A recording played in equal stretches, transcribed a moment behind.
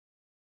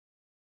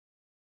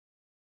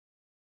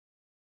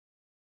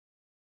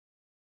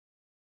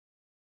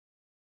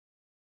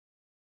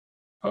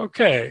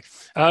Okay.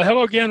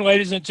 Hello again,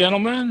 ladies and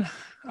gentlemen.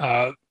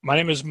 My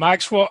name is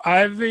Maxwell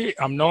Ivy.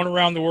 I'm known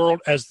around the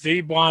world as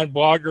the blind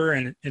blogger,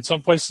 and in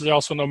some places they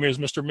also know me as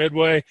Mr.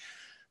 Midway.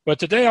 But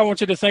today I want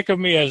you to think of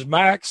me as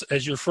Max,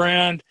 as your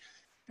friend,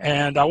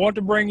 and I want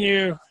to bring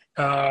you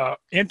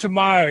into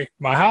my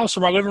house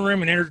or my living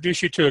room and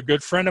introduce you to a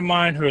good friend of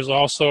mine who is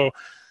also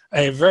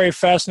a very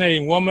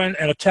fascinating woman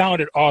and a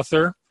talented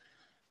author.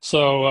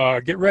 So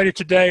get ready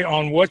today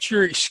on What's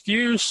Your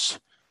Excuse?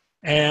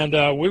 And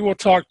we will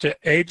talk to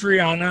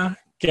Adriana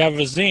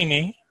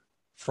Gavazzoni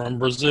from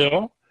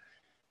Brazil.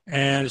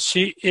 And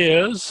she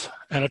is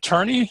an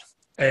attorney,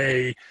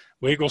 a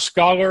legal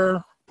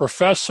scholar,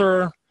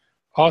 professor,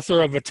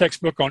 author of a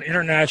textbook on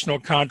international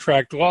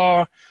contract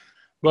law.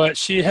 But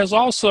she has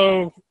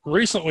also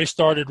recently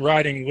started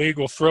writing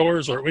legal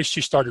thrillers, or at least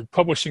she started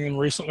publishing them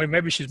recently.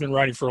 Maybe she's been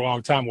writing for a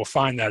long time. We'll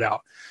find that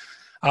out.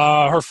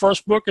 Her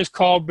first book is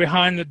called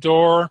Behind the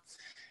Door,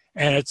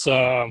 and it's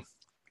a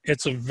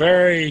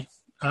very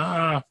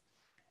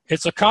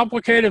it's a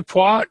complicated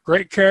plot,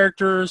 great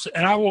characters,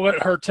 and I will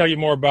let her tell you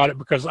more about it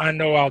because I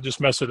know I'll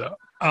just mess it up.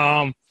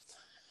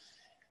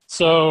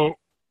 So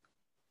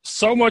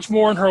much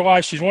more in her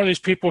life. She's one of these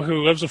people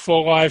who lives a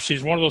full life.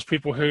 She's one of those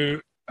people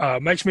who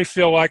makes me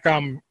feel like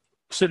I'm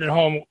sitting at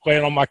home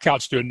laying on my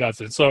couch doing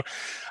nothing. So,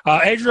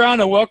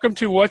 Adriana, welcome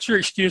to What's Your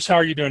Excuse? How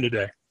are you doing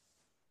today?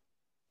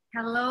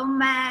 Hello,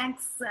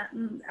 Max.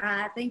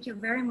 Thank you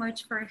very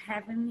much for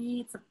having me.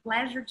 It's a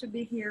pleasure to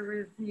be here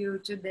with you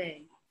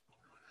today.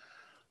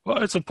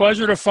 Well, it's a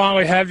pleasure to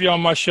finally have you on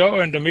my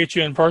show and to meet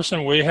you in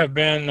person. We have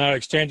been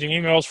exchanging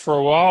emails for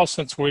a while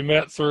since we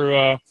met through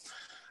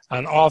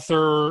an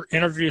author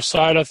interview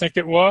site, I think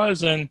it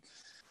was, and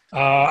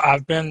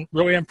I've been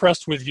really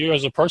impressed with you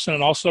as a person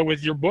and also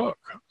with your book.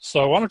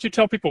 So why don't you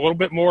tell people a little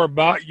bit more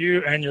about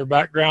you and your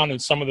background and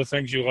some of the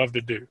things you love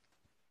to do?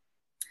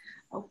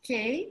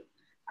 Okay.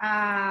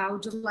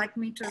 Would you like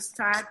me to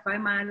start by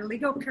my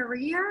legal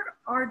career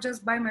or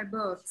just by my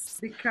books?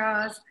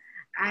 Because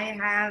I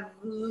have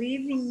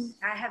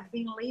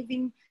been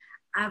living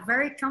a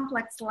very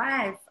complex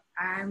life.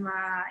 I'm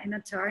an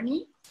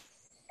attorney,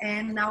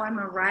 and now I'm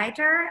a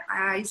writer.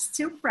 I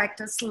still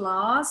practice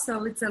law,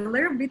 so it's a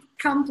little bit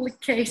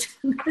complicated.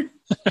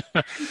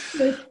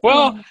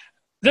 Well,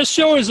 this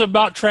show is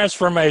about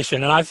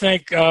transformation, and I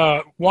think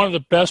one of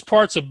the best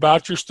parts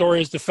about your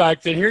story is the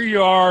fact that here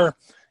you are.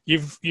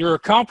 You're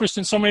accomplished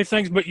in so many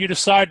things, but you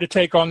decide to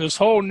take on this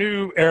whole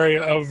new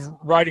area of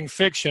writing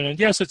fiction. And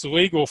yes, it's a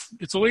legal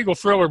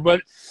thriller,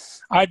 but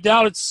I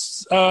doubt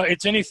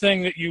it's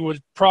anything that you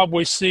would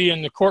probably see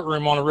in the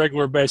courtroom on a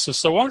regular basis.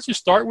 So why don't you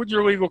start with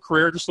your legal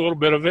career, just a little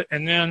bit of it,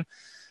 and then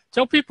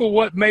tell people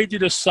what made you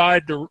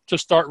decide to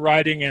start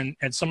writing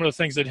and some of the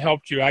things that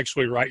helped you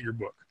actually write your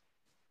book.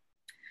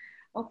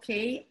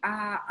 Okay,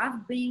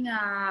 I've been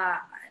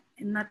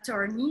an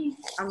attorney,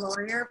 a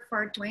lawyer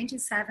for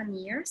 27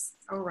 years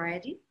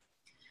already.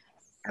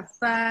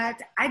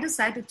 But I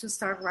decided to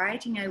start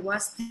writing. I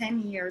was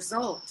 10 years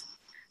old.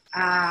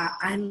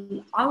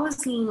 I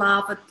always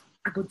loved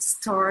a good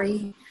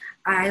story.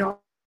 I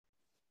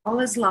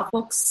always loved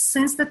books.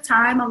 Since the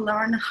time I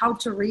learned how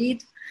to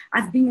read,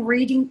 I've been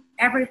reading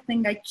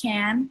everything I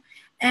can.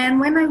 And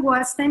when I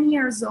was 10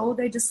 years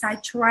old, I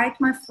decided to write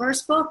my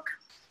first book.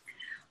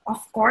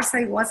 Of course,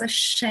 I was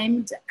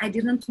ashamed. I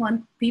didn't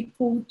want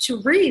people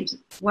to read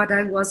what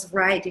I was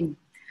writing.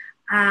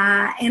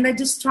 And I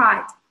just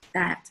tried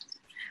that.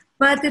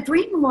 But the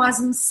dream was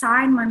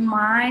inside my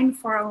mind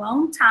for a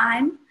long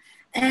time.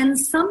 And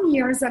some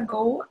years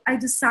ago, I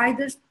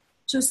decided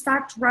to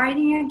start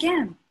writing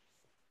again.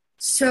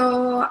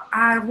 So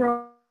I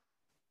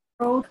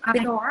wrote A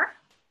Door.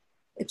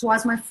 It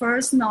was my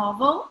first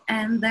novel,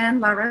 and then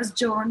Lara's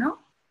Journal.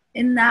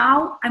 And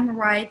now I'm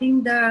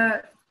writing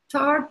the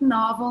third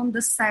novel in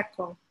the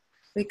sequel,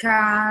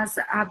 because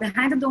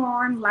Behind the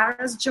Door and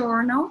Lara's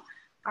Journal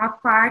are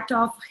part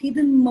of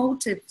Hidden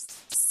Motives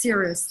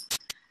series.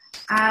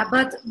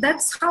 But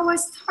that's how I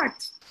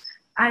start.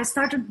 I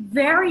started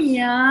very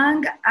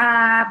young,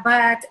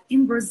 but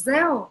in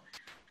Brazil,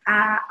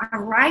 a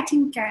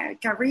writing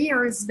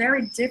career is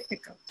very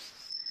difficult.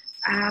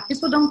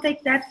 People don't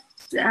take that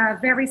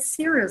very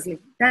seriously.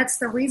 That's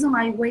the reason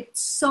I wait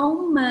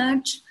so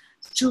much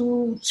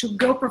to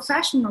go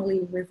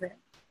professionally with it.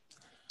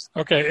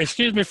 Okay,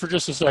 excuse me for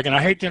just a second.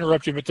 I hate to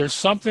interrupt you, but there's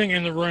something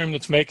in the room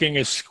that's making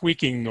a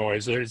squeaking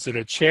noise. Is it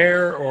a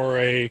chair or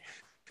a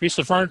piece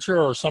of furniture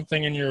or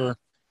something in your...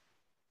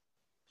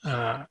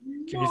 can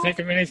you think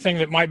of anything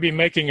that might be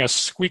making a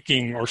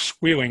squeaking or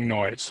squealing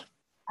noise?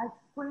 A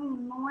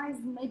squealing noise,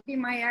 maybe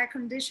my air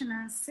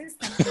conditioning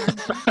system.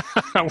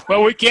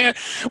 Well, we can't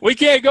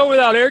go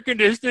without air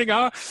conditioning. We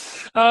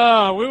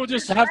will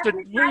just have to...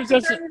 turn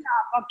it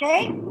off,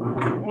 okay?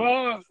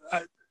 Well...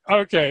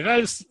 Okay, that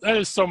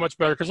is so much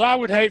better, because I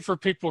would hate for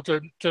people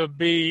to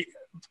be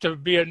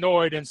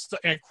annoyed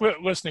and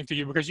quit listening to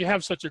you, because you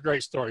have such a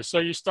great story. So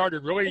you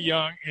started really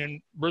young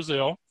in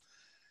Brazil.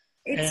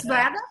 It's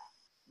better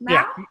now?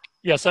 Yeah,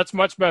 yes, that's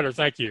much better.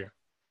 Thank you.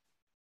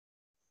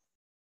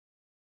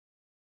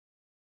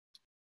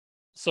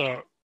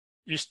 So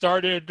You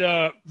started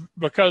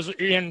because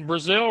in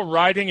Brazil,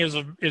 writing is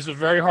a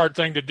very hard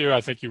thing to do.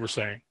 I think you were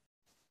saying.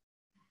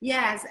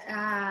 Yes,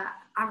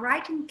 a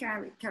writing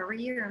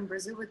career in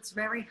Brazil, it's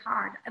very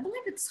hard. I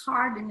believe it's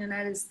hard in the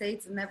United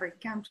States and every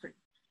country.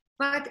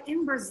 But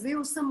in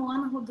Brazil,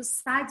 someone who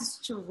decides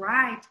to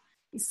write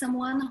is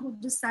someone who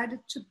decided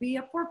to be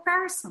a poor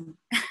person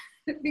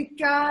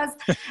because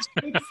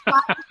it's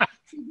like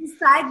you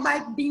decide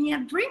by being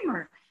a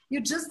dreamer.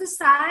 You just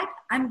decide,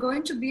 I'm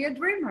going to be a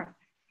dreamer.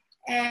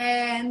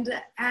 And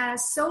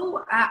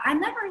so I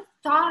never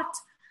thought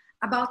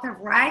about a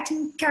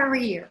writing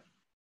career.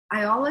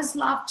 I always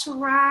loved to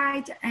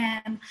write,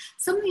 and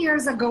some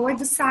years ago I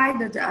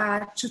decided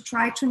to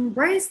try to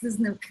embrace this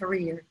new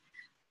career,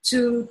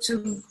 to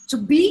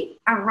be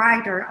a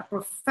writer, a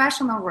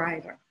professional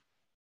writer.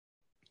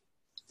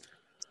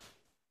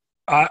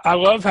 I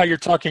love how you're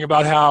talking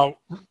about how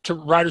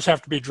writers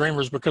have to be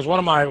dreamers, because one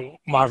of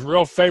my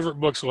real favorite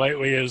books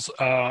lately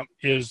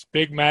is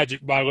Big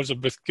Magic by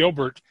Elizabeth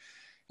Gilbert,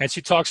 and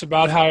she talks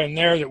about how in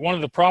there that one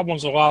of the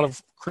problems a lot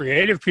of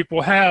creative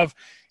people have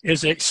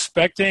is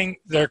expecting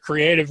their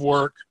creative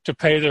work to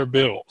pay their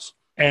bills.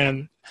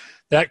 And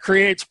that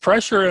creates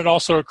pressure and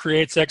also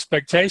creates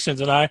expectations.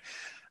 And I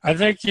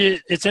think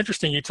it's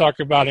interesting you talk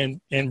about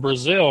in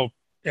Brazil,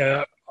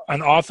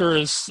 an author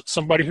is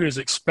somebody who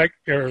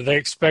they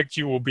expect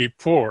you will be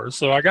poor.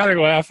 So I got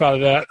a laugh out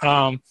of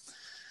that.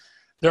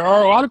 There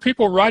are a lot of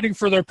people writing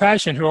for their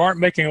passion who aren't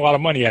making a lot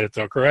of money at it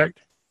though, correct?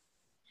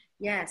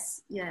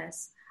 Yes.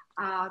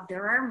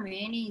 There are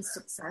many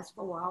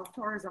successful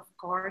authors, of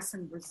course,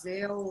 in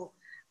Brazil,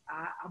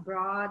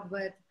 abroad,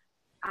 but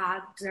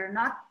they're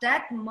not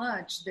that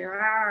much. There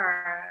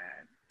are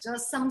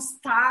just some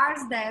stars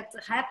that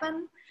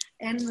happen,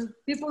 and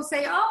people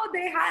say, oh,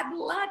 they had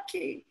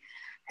lucky.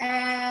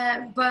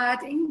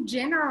 But in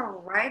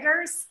general,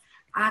 writers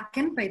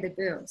can pay the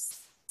bills.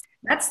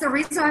 That's the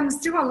reason I'm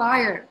still a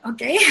lawyer,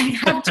 okay? I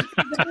have to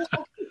pay the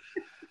bills.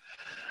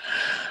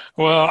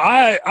 Well,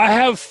 I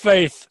have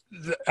faith.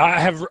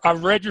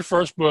 I've read your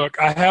first book.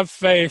 I have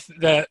faith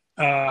that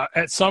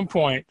at some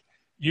point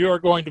you are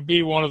going to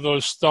be one of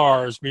those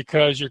stars,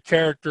 because your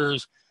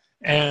characters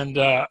and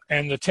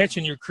the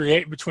tension you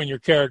create between your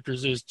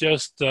characters is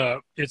just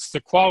it's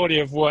the quality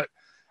of what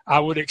I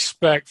would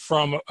expect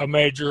from a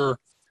major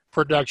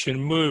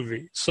production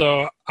movie.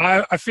 So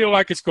I feel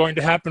like it's going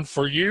to happen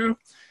for you.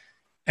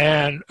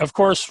 And of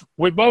course,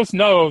 we both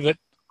know that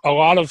a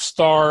lot of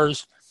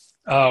stars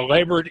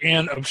labored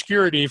in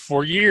obscurity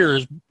for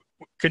years,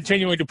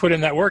 continuing to put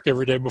in that work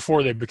every day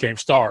before they became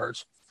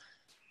stars.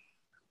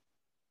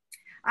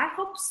 I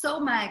hope so,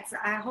 Max.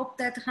 I hope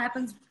that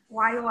happens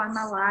while I'm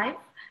alive,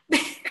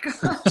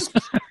 because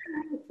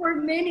for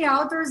many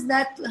authors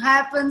that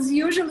happens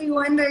usually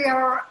when they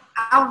are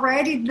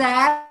already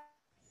dead,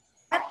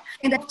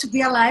 and have to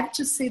be alive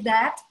to see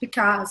that,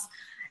 because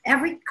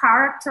every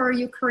character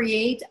you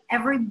create,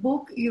 every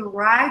book you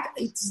write,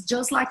 it's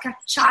just like a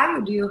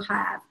child you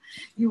have.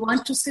 You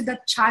want to see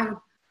that child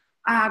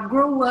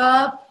grow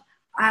up,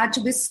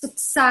 to be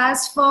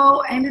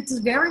successful, and it's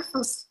very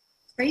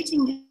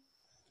frustrating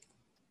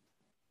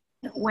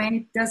when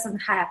it doesn't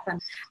happen.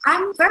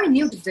 I'm very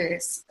new to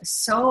this,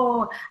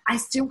 so I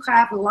still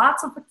have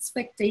lots of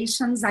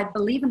expectations. I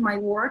believe in my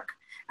work.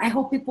 I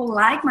hope people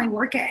like my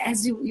work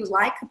as you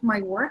like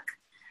my work.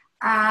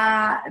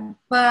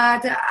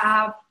 But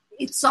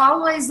it's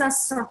always a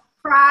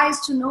surprise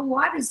to know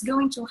what is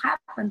going to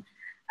happen.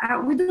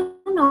 We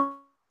don't know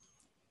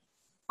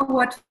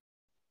what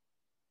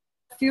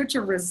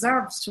future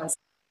reserves to us.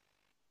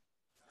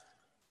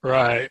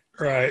 Right.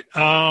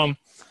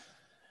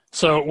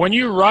 So when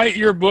you write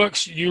your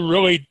books, you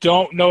really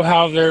don't know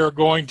how they're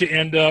going to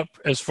end up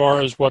as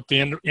far as what the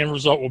end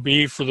result will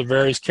be for the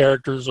various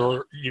characters,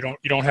 or you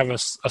don't have a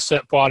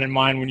set plot in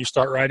mind when you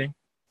start writing?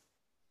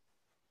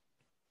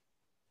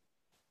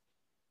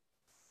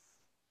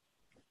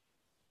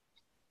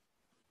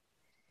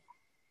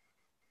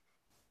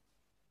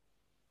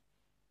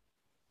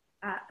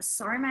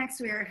 Sorry, Max,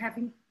 we are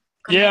having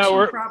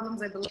connection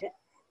problems, I believe.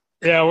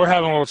 Yeah, we're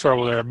having a little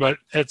trouble there, but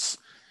it's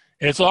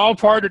all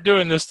part of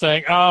doing this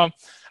thing. I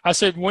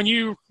said when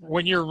you're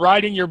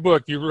writing your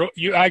book,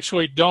 you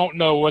actually don't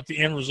know what the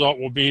end result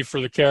will be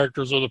for the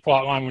characters or the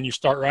plot line when you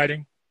start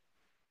writing?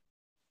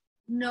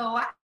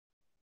 No,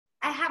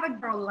 I have a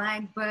draw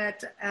line,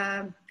 but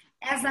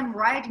as I'm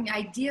writing,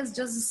 ideas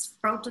just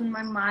sprout in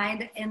my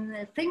mind,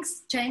 and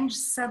things change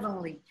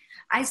suddenly.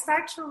 I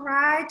start to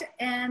write,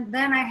 and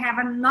then I have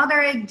another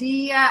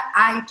idea.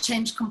 I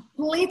change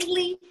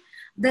completely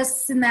the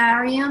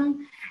scenario.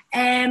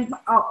 And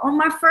on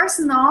my first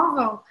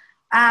novel,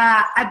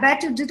 I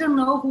bet you didn't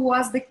know who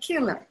was the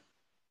killer.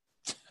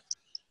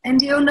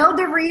 And you know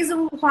the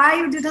reason why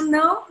you didn't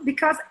know?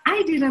 Because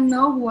I didn't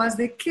know who was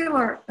the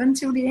killer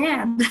until the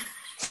end.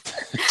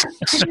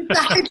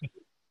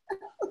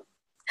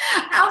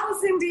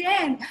 Almost in the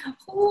end,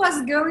 who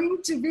was going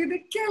to be the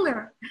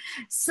killer?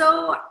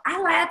 So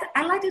I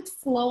let it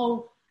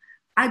flow.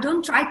 I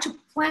don't try to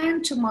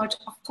plan too much.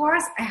 Of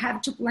course, I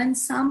have to plan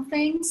some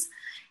things,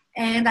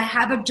 and I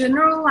have a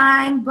general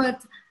line,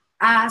 but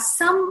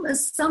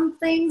some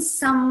things,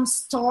 some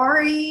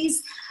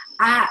stories,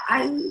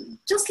 I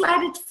just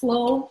let it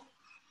flow.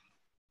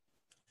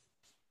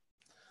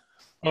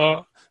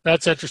 Well,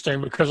 that's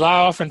interesting because I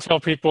often tell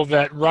people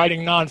that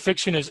writing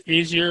nonfiction is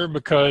easier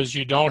because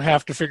you don't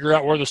have to figure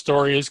out where the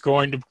story is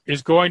going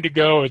to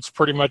go. It's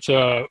pretty much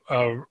a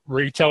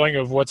retelling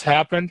of what's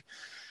happened.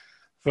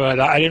 But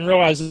I didn't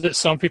realize that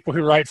some people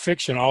who write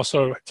fiction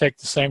also take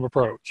the same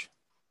approach.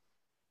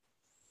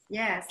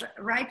 Yes,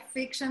 write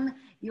fiction,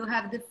 you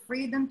have the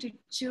freedom to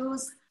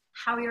choose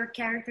how your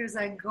characters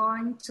are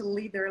going to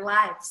lead their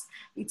lives.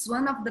 It's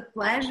one of the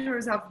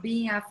pleasures of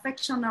being a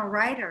fictional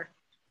writer,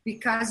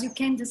 because you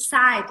can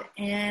decide.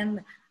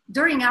 And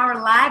during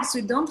our lives,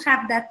 we don't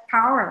have that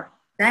power,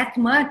 that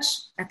much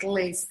at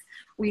least.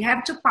 We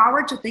have the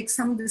power to take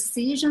some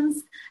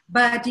decisions,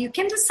 but you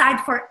can decide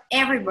for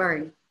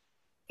everybody.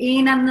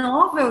 In a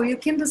novel, you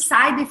can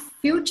decide the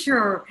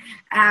future,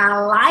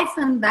 life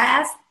and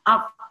death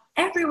of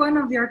every one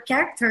of your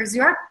characters.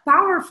 You are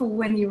powerful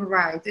when you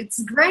write.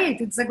 It's great.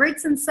 It's a great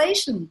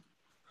sensation.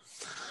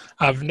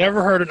 I've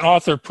never heard an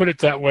author put it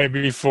that way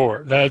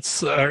before.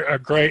 That's a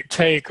great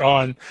take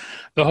on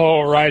the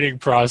whole writing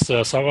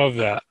process. I love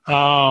that.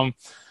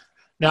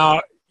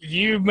 Now,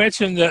 you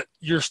mentioned that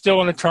you're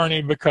still an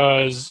attorney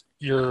because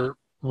your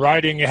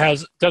writing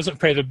doesn't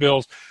pay the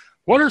bills.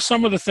 What are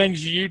some of the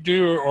things you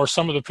do or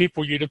some of the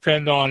people you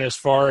depend on as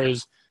far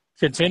as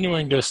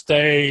continuing to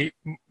stay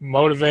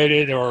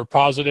motivated or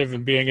positive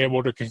and being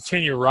able to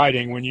continue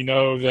writing when you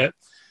know that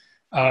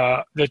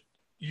that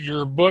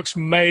your books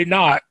may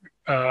not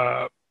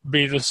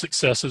be the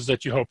successes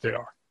that you hope they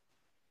are?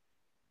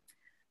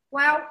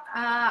 Well,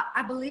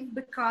 I believe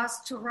because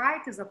to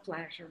write is a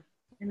pleasure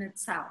in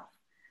itself.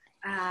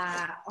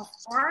 Of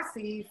course,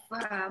 if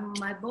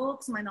my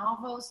books, my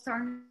novels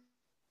turn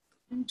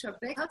into a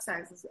big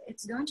success,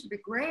 it's going to be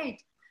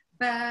great.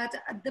 But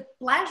the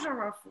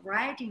pleasure of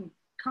writing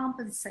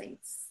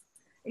compensates.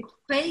 It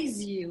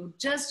pays you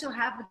just to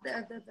have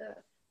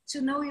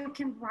to know you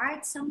can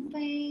write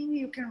something,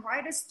 you can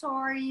write a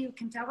story, you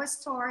can tell a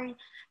story.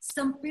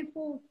 Some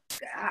people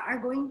are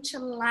going to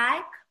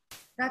like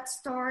that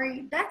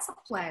story. That's a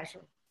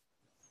pleasure.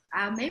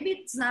 Maybe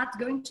it's not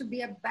going to be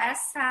a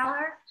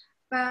bestseller,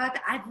 but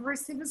I've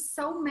received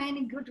so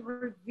many good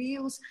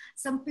reviews.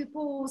 Some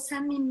people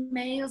send me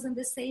mails and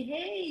they say,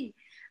 hey,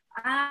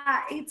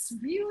 it's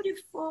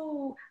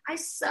beautiful. I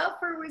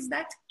suffer with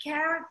that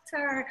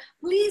character.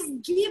 Please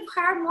give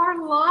her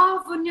more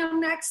love on your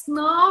next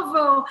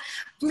novel.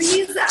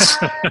 Please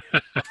give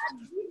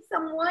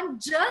someone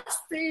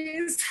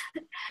justice.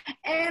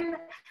 And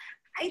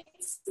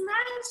it's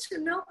nice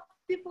to know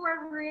people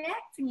are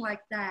reacting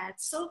like that.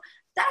 So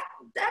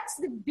that's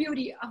the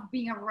beauty of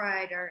being a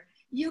writer.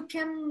 You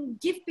can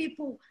give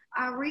people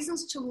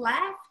reasons to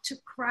laugh, to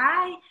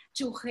cry,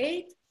 to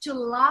hate, to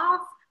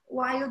love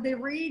while they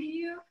read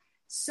you.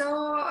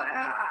 So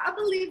I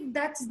believe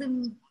that's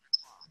the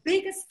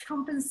biggest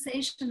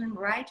compensation in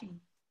writing.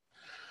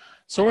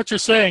 So what you're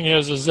saying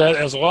is that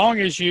as long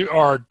as you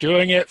are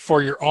doing it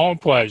for your own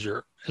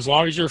pleasure, as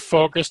long as you're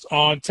focused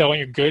on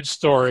telling a good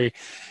story,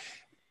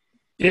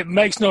 it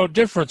makes no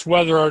difference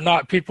whether or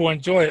not people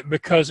enjoy it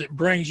because it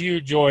brings you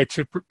joy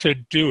to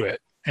do it.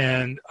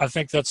 And I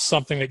think that's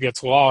something that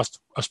gets lost,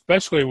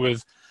 especially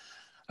with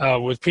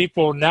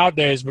people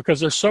nowadays, because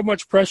there's so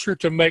much pressure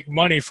to make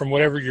money from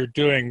whatever you're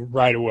doing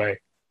right away.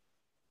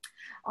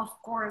 Of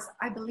course,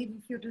 I believe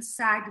if you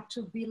decide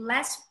to be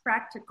less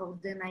practical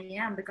than I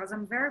am, because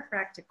I'm very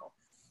practical,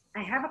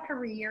 I have a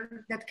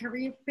career, that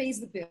career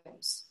pays the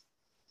bills.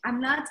 I'm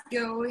not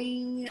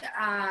going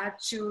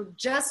to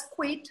just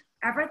quit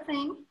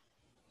everything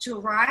to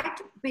write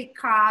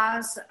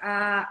because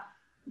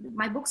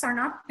my books are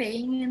not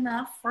paying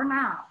enough for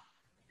now.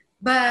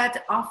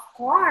 But of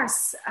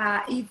course,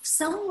 if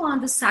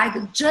someone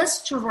decided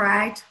just to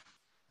write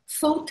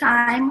full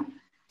time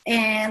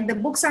and the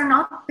books are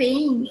not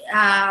paying,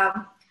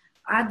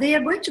 they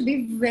are going to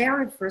be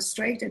very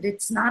frustrated.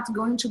 It's not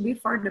going to be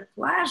for the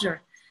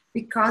pleasure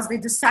because they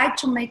decide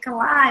to make a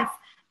life.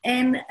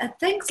 And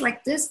things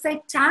like this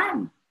take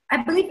time. I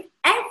believe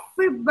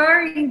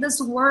everybody in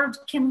this world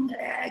can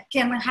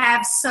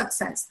have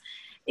success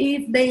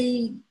if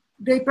they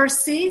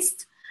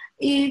persist.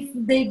 If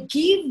they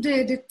give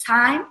the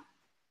time,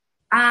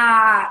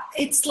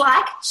 it's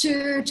like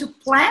to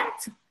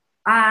plant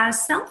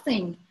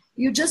something.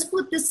 You just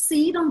put the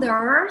seed on the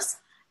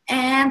earth,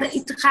 and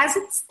it has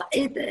its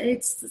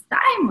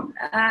time.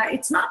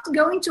 It's not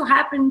going to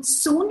happen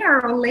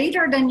sooner or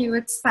later than you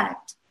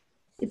expect.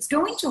 It's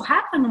going to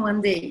happen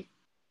one day.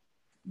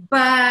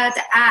 But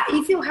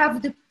if you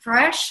have the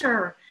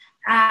pressure,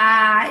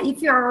 if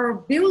your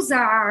bills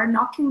are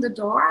knocking the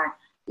door,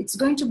 it's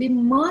going to be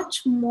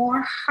much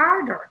more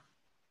harder.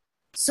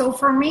 So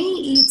for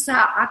me, it's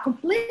a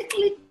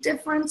completely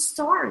different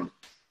story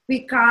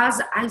because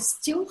I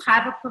still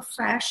have a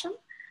profession.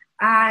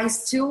 I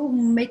still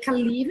make a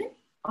living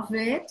of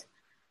it.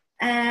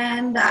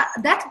 And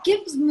that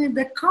gives me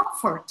the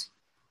comfort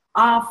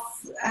of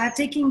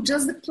taking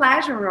just the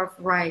pleasure of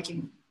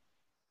writing.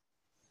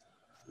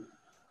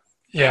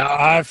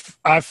 Yeah,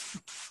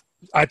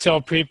 I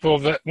tell people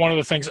that one of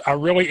the things I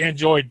really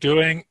enjoy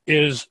doing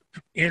is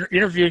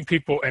interviewing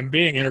people and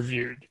being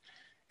interviewed.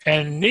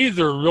 And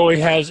neither really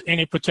has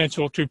any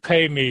potential to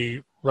pay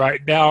me right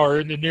now or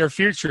in the near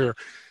future.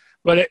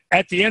 But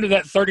at the end of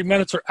that 30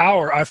 minutes or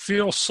hour, I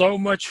feel so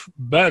much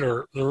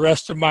better the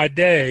rest of my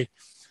day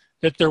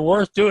that they're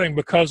worth doing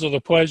because of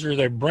the pleasure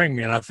they bring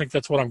me. And I think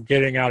that's what I'm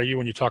getting out of you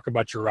when you talk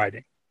about your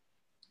writing.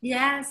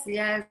 Yes,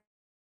 yes.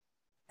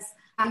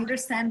 I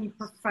understand you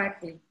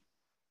perfectly.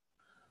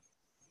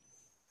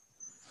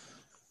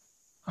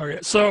 Okay,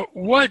 so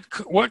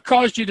what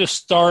caused you to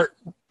start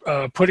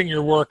putting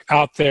your work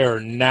out there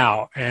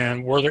now?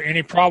 And were there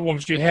any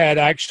problems you had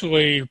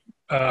actually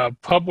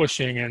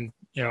publishing and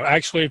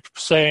actually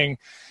saying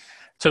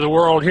to the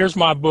world, here's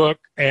my book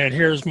and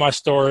here's my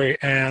story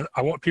and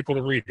I want people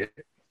to read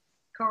it?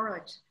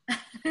 Courage.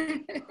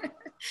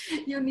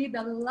 You need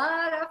a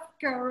lot of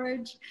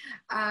courage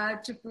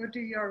to put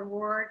your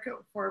work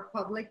for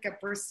public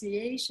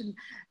appreciation,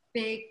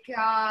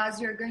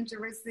 because you're going to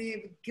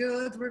receive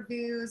good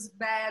reviews,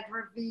 bad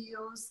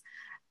reviews,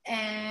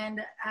 and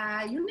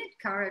you need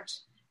courage.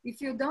 If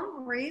you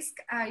don't risk,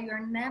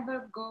 you're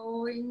never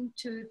going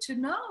to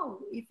know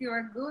if you're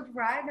a good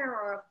writer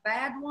or a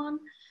bad one.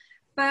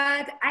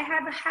 But I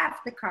have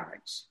half the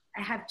courage,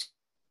 I have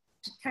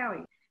to tell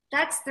you.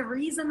 That's the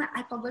reason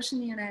I publish in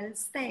the United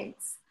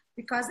States,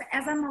 because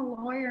as I'm a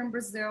lawyer in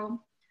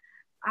Brazil,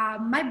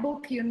 my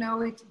book, you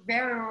know it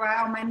very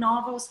well, my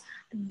novels,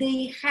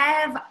 they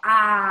have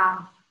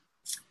a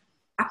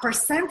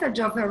percentage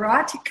of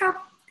erotica,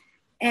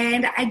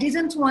 and I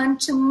didn't want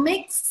to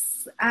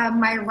mix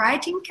my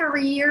writing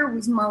career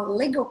with my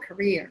legal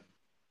career.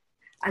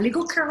 A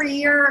legal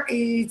career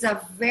is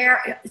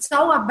it's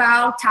all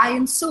about tie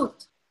and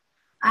suit.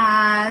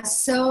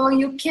 So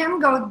you can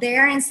go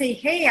there and say,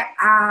 hey,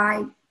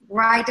 I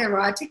write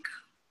erotic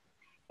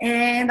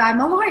and I'm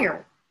a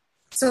lawyer.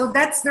 So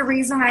that's the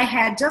reason I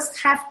had just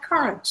have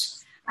courage.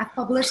 I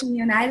published in the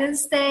United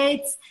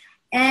States.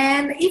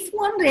 And if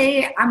one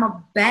day I'm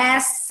a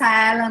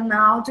best-selling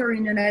author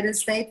in the United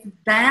States,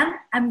 then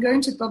I'm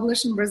going to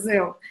publish in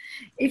Brazil.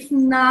 If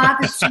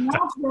not, it's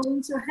not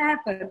going to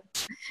happen.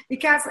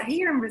 Because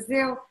here in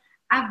Brazil,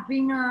 I've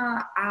been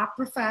a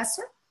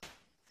professor,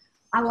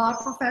 a law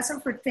professor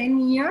for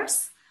 10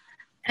 years.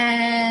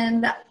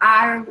 And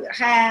I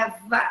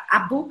have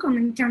a book on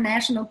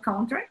international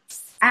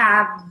contracts.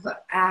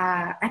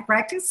 I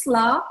practice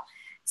law,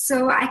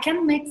 so I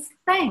can mix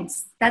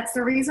things. That's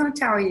the reason I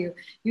tell you.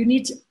 You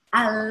need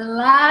a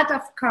lot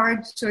of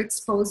courage to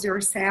expose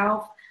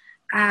yourself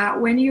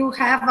when you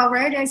have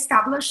already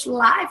established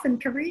life and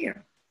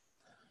career.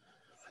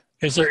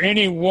 Is there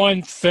any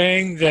one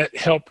thing that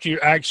helped you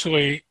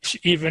actually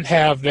even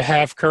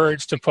have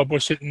courage to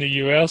publish it in the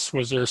U.S.?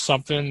 Was there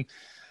something,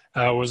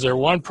 was there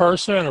one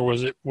person, or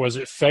was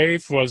it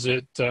faith? Was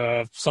it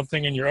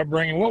something in your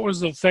upbringing? What was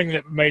the thing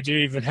that made you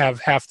even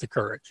have half the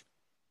courage?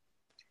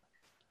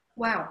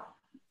 Well,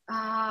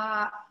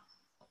 I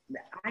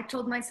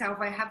told myself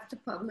I have to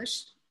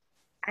publish.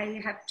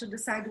 I have to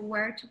decide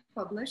where to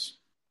publish.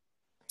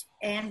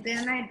 And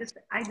then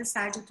I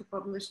decided to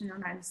publish in the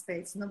United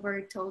States.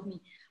 Nobody told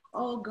me,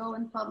 oh, go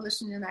and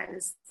publish in the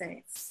United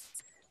States.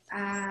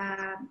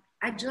 I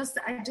just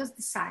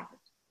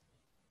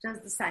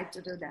decided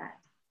to do that.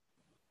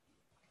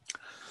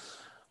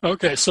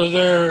 Okay, so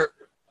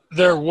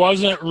there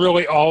wasn't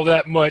really all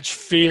that much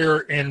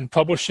fear in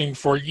publishing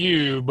for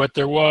you, but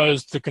there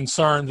was the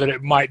concern that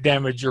it might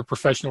damage your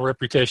professional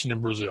reputation in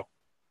Brazil.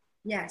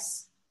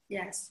 Yes.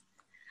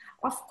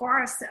 Of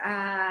course,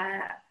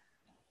 I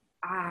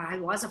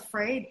was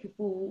afraid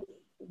people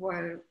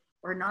were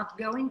not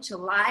going to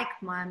like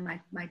my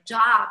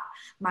job,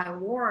 my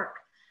work.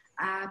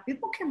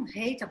 People can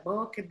hate a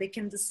book, they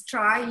can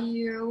destroy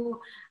you.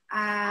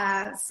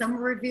 Some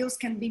reviews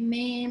can be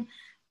mean.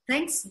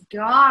 Thanks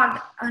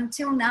God,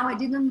 until now I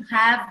didn't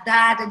have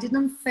that. I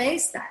didn't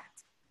face that.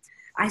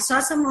 I saw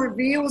some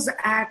reviews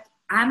at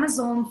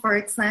Amazon, for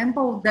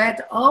example,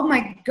 that, oh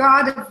my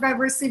God, if I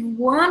receive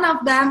one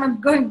of them, I'm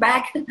going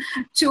back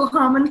to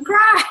home and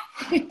cry.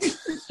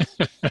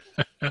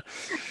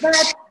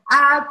 But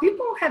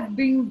people have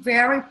been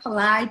very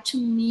polite to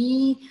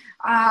me.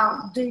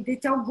 They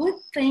tell good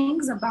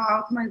things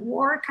about my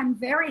work. I'm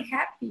very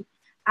happy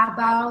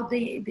about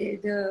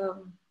the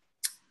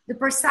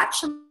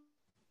perception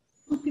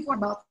of people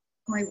about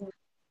my work.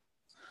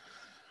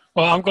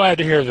 Well, I'm glad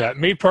to hear that.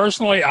 Me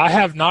personally, I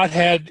have not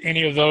had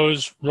any of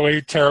those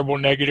really terrible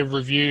negative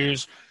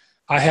reviews.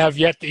 I have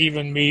yet to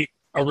even meet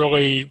a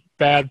really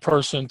bad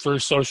person through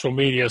social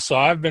media, so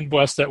I've been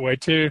blessed that way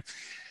too.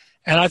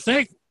 And I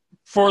think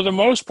for the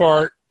most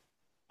part,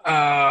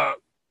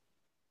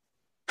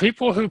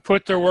 people who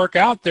put their work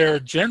out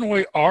there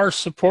generally are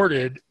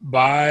supported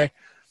by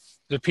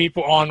the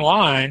people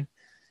online.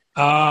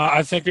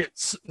 I think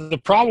the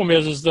problem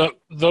is that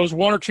those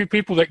one or two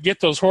people that get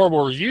those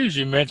horrible reviews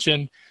you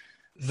mentioned,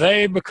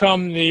 they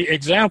become the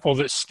example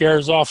that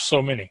scares off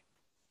so many.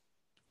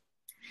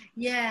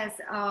 Yes.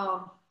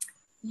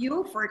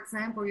 You, for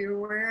example, you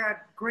were a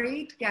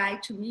great guy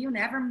to me. You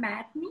never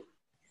met me,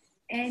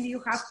 and you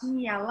helped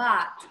me a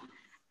lot.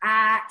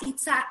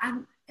 It's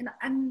an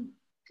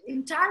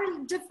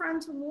entirely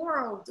different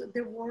world,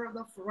 the world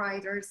of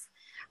writers.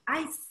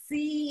 I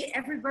see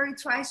everybody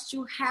tries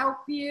to help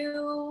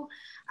you.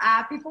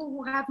 People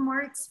who have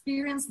more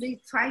experience, they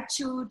try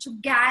to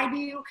guide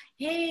you.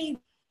 Hey,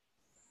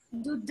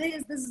 do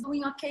this is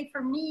doing okay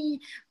for me,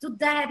 do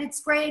that,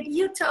 it's great.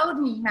 You told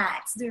me,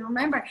 Max, do you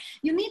remember?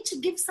 You need to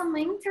give some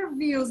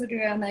interviews,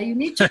 Adriana. You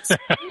need to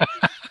explain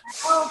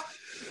yourself.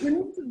 You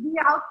need to be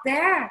out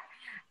there.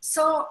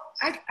 So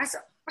I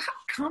said, how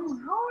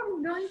come? How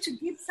am I going to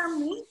give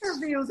some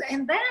interviews?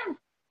 And then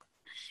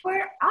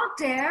we're out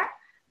there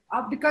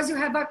because you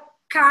have a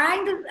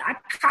kind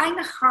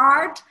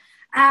heart,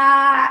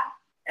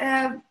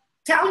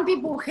 telling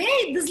people,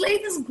 hey, this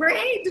lady is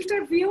great,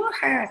 interview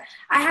her.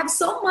 I have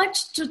so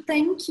much to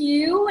thank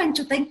you and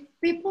to thank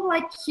people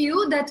like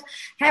you that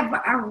have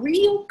a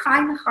real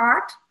kind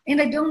heart. And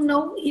I don't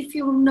know if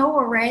you know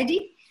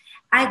already,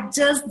 I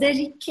just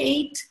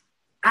dedicate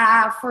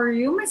for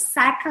you my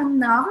second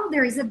novel.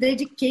 There is a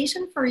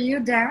dedication for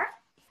you there.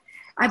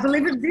 I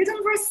believe it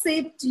didn't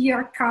receive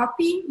your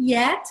copy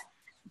yet,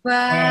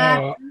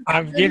 but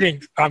I'm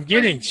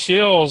getting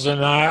chills,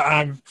 and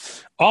I'm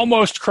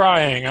almost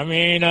crying. I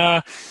mean,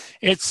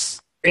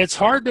 it's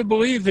hard to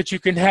believe that you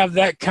can have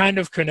that kind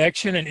of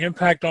connection and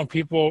impact on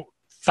people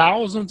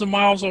thousands of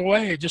miles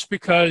away just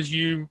because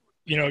you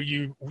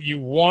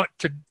want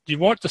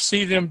to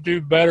see them do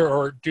better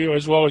or do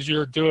as well as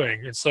you're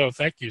doing. And so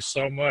thank you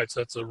so much.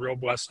 That's a real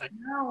blessing.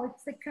 No,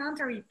 it's the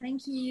contrary.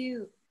 Thank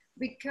you.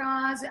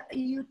 Because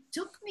you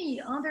took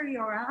me under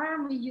your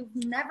arm. You've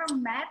never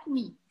met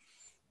me.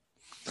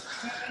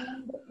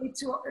 And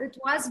it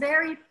was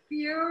very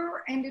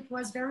pure and it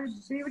was very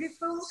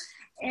beautiful.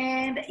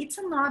 And it's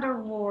another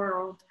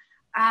world.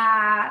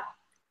 I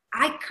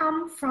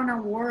come from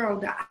a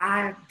world,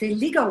 the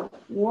legal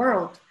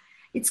world.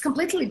 It's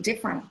completely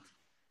different.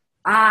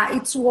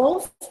 It's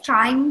wolf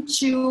trying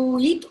to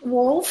eat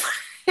wolf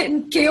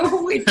and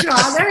kill each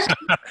other.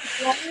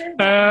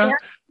 They're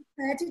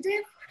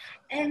competitive.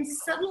 And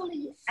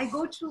suddenly I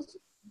go to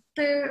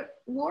the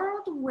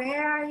world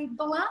where I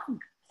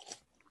belong.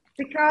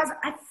 Because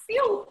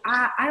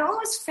I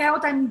always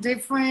felt I'm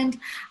different.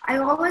 I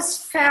always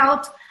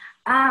felt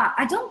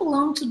I don't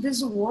belong to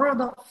this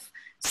world of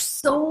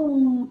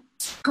so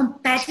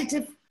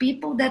competitive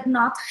people that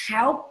not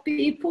help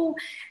people.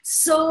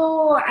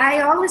 So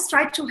I always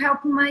try to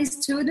help my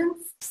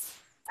students.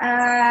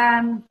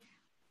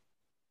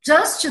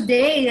 Just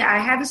today, I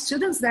have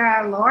students that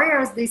are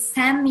lawyers. They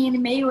send me an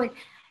email like,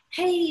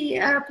 hey,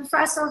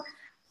 professor,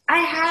 I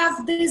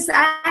have this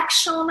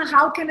action.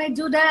 How can I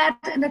do that?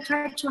 And I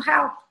try to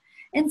help.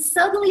 And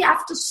suddenly,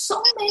 after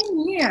so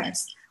many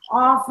years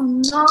of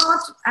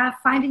not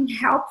finding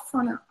help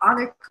from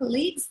other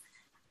colleagues,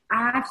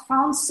 I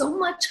found so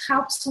much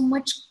help, so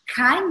much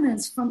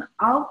kindness from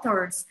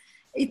authors.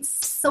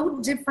 It's so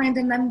different,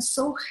 and I'm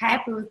so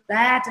happy with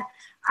that.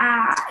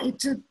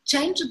 It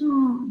changed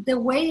the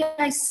way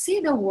I see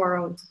the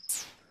world.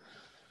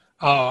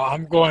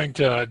 I'm going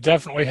to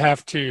definitely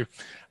have to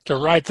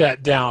write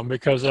that down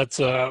because that's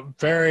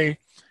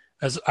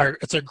it's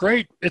a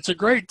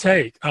great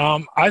take.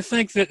 I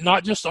think that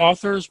not just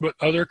authors but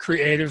other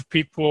creative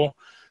people,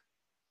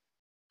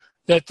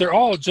 that they're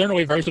all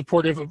generally very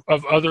supportive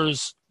of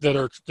others that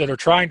are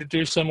trying to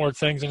do similar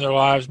things in their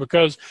lives,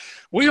 because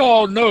we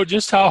all know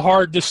just how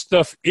hard this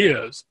stuff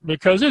is,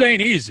 because it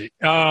ain't easy.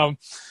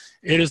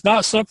 It is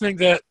not something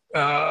that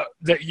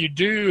you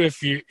do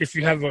if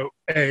you have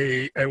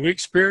a weak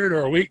spirit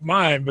or a weak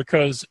mind,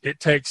 because it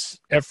takes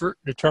effort,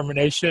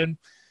 determination,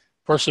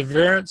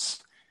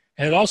 perseverance,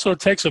 and it also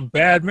takes a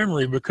bad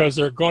memory, because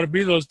there are going to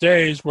be those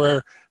days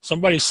where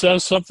somebody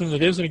says something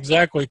that isn't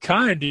exactly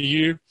kind to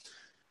you,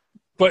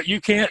 but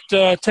you can't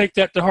take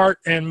that to heart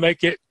and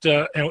make it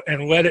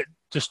and let it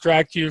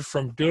distract you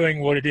from doing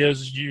what it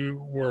is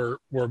you were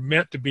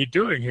meant to be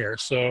doing here.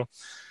 So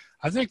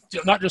I think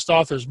not just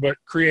authors, but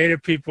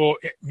creative people,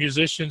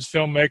 musicians,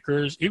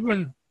 filmmakers,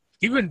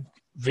 even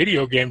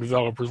video game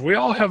developers, we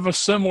all have a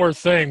similar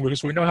thing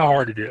because we know how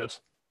hard it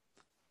is.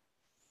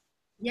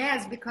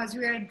 Yes, because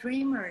we are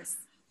dreamers.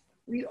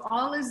 We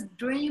always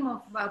dream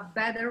of a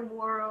better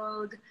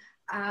world,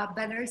 a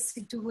better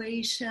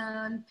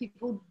situation,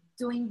 people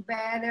doing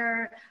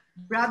better,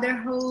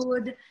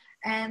 brotherhood,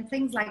 and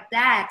things like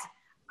that.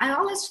 I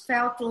always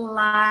felt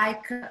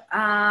like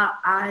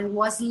I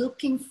was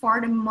looking for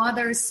the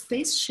mother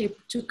spaceship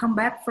to come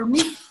back for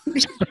me.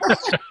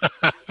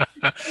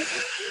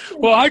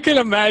 Well, I can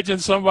imagine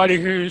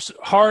somebody whose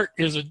heart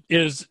is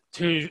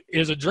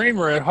a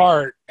dreamer at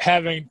heart,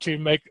 having to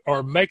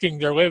making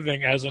their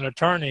living as an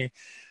attorney.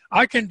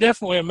 I can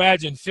definitely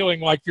imagine feeling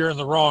like you're in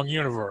the wrong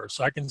universe.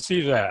 I can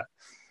see that.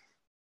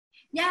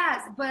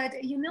 Yes, but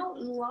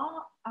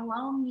law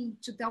allow me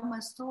to tell my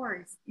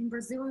stories. In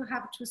Brazil, you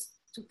have to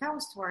tell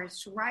stories,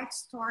 to write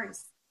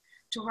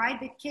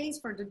the case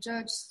for the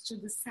judge to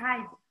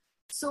decide.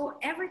 So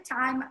every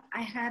time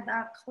I have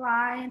a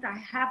client,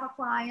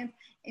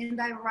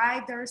 and I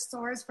write their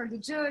stories for the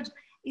judge,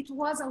 it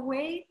was a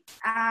way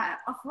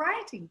of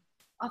writing,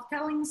 of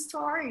telling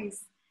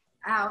stories,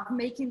 of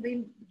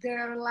making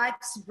their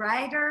lives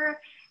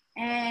brighter.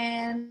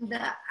 And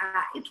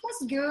it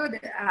was good.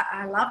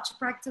 I love to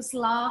practice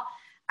law.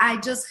 I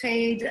just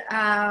hate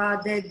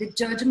the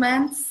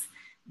judgments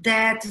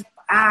that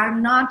are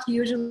not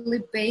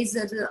usually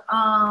based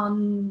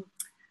on,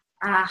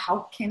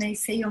 how can I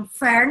say, on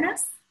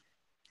fairness.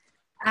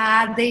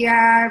 They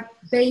are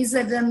based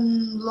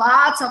on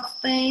lots of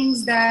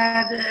things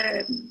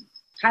that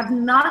have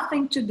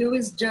nothing to do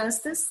with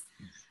justice.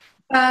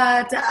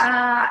 But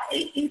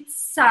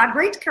it's a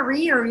great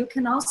career. You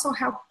can also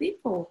help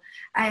people.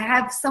 I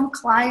have some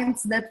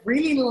clients that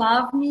really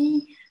love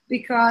me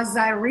because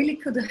I really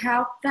could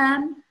help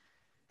them.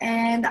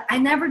 And I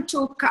never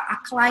took a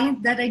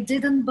client that I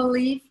didn't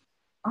believe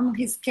on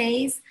his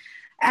case.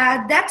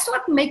 That's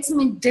what makes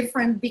me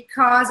different,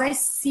 because I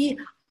see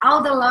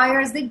all the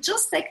lawyers, they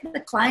just take the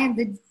client.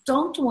 They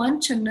don't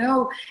want to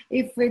know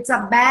if it's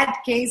a bad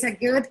case, a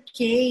good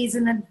case,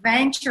 an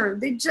adventure.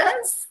 They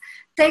just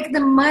take the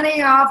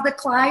money off the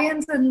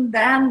clients and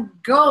then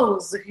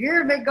goes.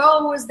 Here they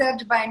go with the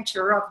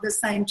adventure of the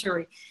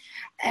century.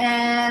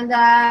 And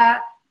I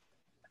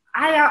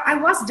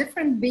was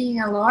different being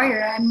a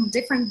lawyer. I'm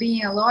different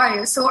being a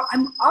lawyer. So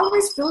I'm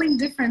always feeling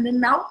different. And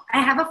now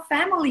I have a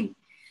family.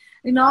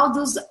 And all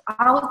those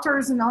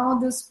authors and all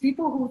those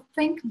people who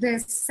think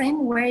the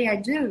same way I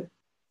do.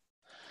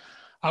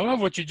 I love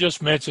what you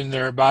just mentioned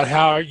there about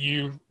how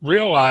you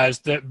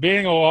realized that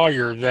being a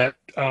lawyer, that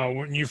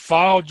when you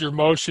filed your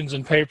motions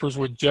and papers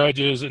with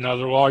judges and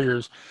other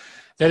lawyers,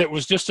 that it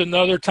was just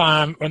another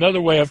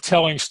way of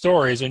telling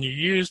stories. And you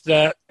used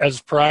that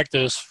as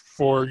practice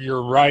for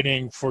your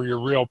writing, for your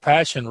real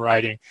passion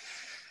writing.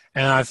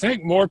 And I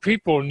think more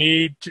people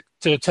need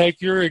to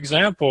take your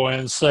example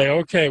and say,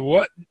 okay,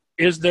 what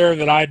is there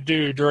that I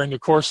do during the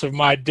course of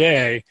my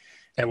day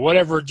at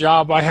whatever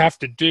job I have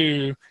to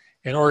do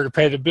in order to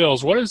pay the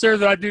bills? What is there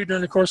that I do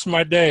during the course of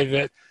my day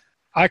that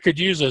I could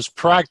use as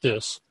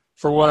practice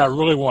for what I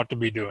really want to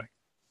be doing?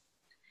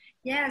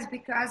 Yes,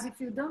 because if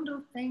you don't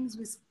do things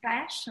with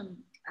passion,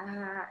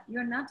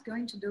 you're not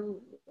going to do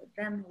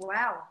them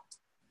well.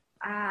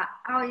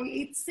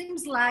 It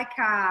seems like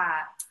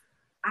a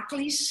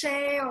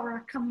cliche or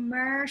a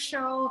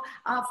commercial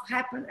of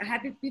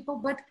happy people,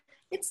 but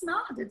it's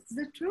not. It's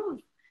the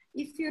truth.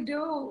 If you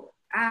do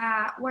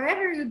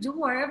whatever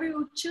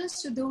you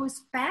choose to do with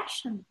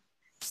passion,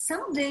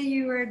 someday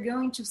you are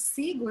going to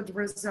see good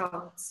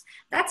results.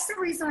 That's the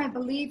reason I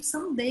believe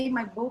someday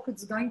my book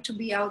is going to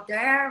be out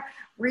there,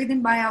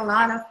 reading by a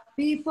lot of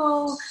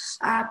people,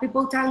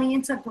 people telling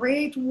it's a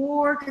great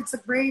work,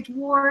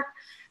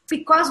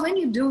 because when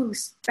you do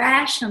with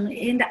passion,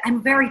 and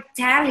I'm very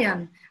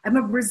Italian, I'm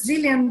a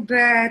Brazilian,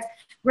 but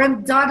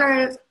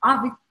granddaughter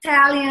of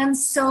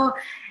Italians, so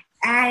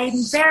I'm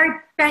very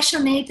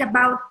passionate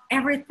about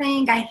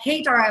everything. I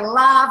hate or I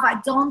love. I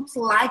don't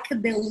like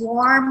the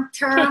warm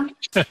term.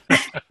 Or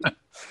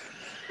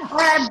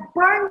I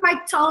burn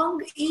my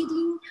tongue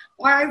eating,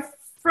 or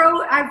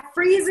I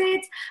freeze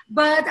it,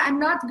 but I'm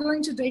not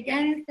going to take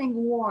anything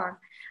warm.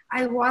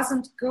 I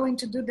wasn't going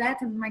to do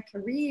that in my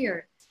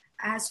career.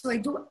 So I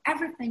do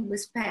everything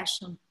with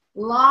passion.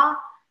 Law,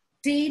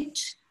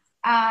 teach,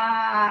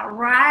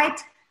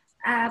 write.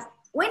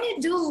 When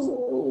you do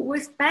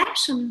with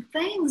passion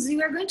things,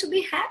 you are going to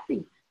be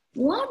happy.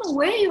 One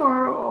way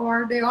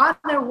or the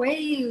other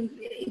way,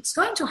 it's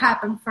going to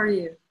happen for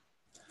you.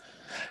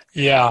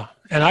 Yeah,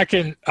 and I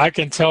can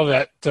tell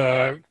that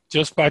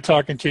just by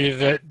talking to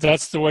you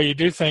that's the way you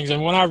do things.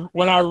 And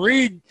when I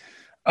read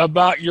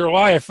about your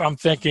life, I'm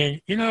thinking,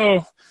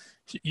 I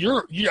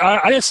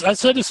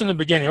said this in the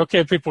beginning.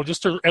 Okay, people,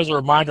 just as a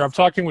reminder, I'm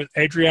talking with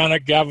Adriana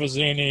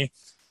Gavazzoni.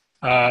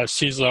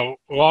 She's a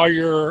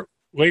lawyer,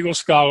 legal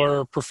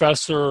scholar,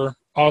 professor,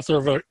 author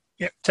of a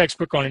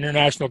textbook on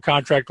international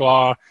contract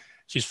law.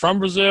 She's from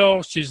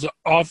Brazil. She's the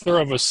author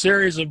of a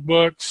series of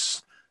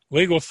books,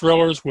 legal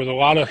thrillers with a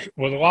lot of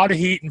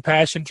heat and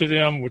passion to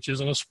them, which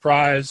isn't a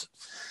surprise.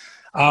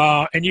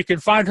 And you can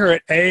find her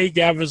at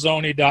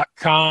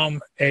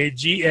agavazzoni.com,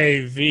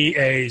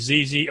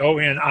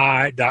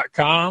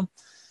 agavazzoni.com.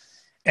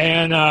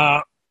 And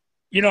I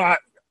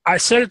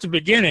said at the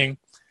beginning,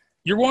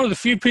 you're one of the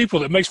few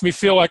people that makes me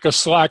feel like a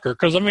slacker,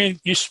 because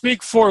you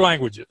speak 4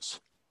 languages.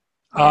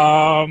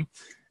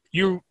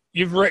 You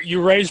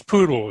raise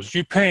poodles,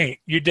 you paint,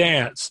 you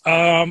dance.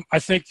 I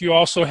think you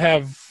also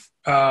have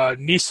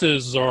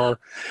nieces, or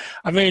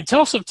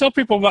tell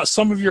people about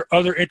some of your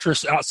other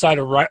interests outside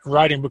of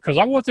writing, because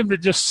I want them to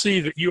just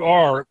see that you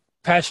are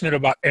passionate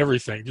about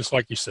everything, just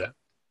like you said.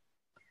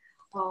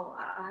 Oh,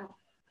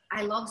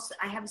 I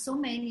have so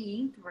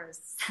many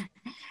interests.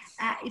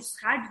 It's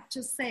hard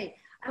to say.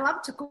 I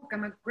love to cook.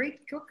 I'm a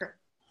great cooker,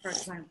 for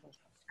example.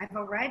 I've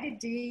already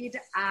did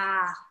a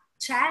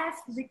chef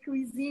de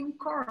cuisine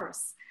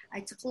course.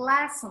 I took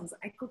lessons.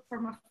 I cook for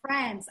my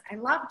friends. I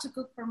love to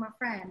cook for my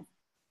friends.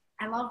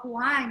 I love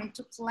wine. I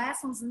took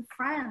lessons in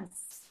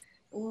France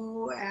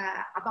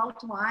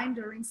about wine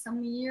during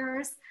some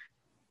years.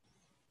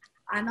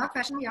 Not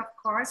professionally, of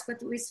course,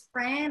 but with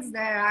friends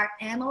that are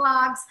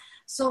analogs.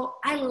 So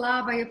I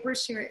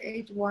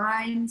appreciate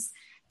wines,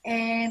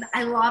 and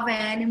I love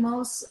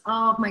animals.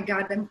 Oh my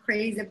God, I'm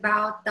crazy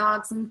about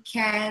dogs and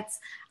cats.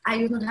 I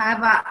wouldn't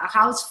have a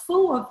house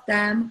full of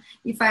them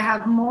if I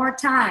have more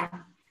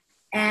time.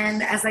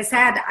 And as I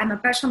said, I'm a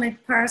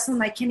passionate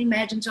person. I can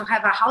imagine to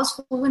have a house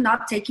full and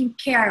not taking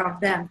care of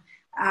them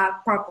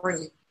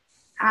properly.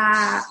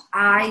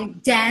 I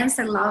dance.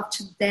 I love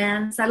to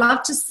dance. I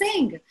love to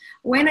sing.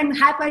 When I'm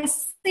happy, I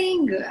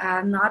sing.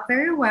 Not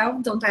very well.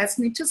 Don't ask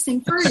me to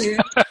sing for you.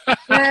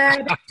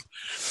 But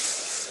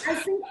I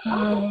sing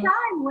all the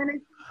time. When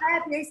I'm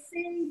happy, I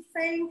sing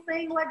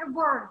like a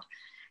bird.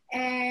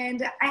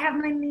 And I have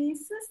my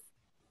nieces.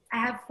 I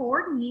have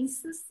 4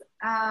 nieces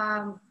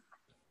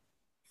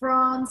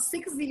from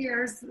 6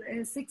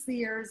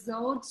 years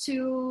old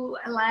to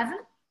 11,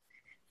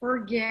 4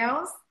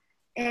 girls.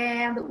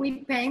 And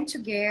we paint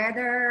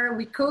together,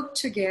 we cook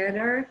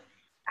together.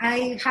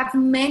 I have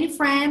many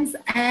friends,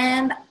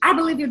 and I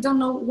believe you don't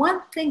know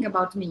one thing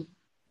about me.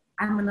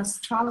 I'm an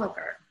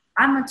astrologer,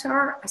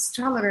 amateur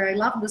astrologer. I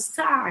love the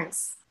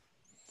stars.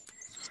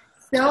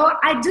 So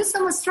I do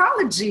some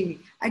astrology.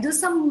 I do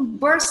some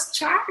birth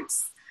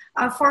charts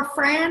for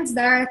friends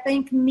that I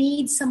think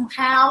need some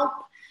help.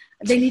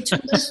 They need to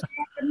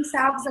understand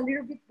themselves a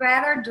little bit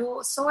better.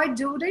 So I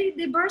do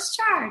the birth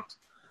chart.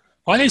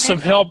 I need some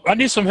help. I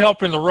need some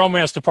help in the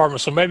romance department.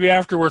 So maybe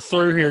after we're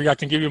through here, I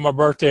can give you my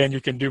birthday and you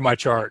can do my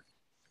chart.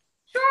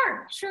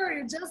 Sure.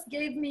 You just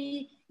gave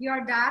me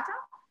your data,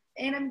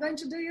 and I'm going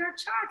to do your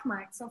chart,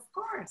 Max. Of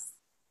course.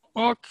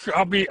 Well,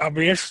 I'll be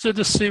interested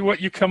to see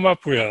what you come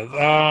up with.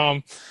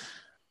 But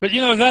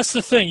that's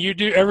the thing. You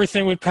do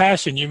everything with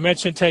passion. You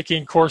mentioned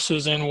taking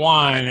courses in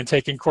wine and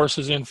taking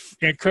courses in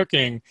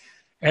cooking,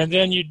 and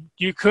then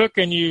you cook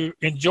and you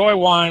enjoy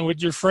wine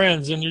with your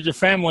friends and your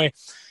family.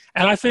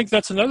 And I think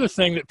that's another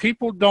thing that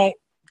people don't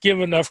give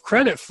enough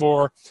credit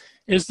for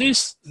is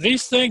these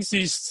things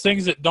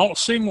that don't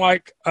seem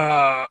like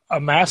a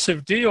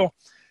massive deal.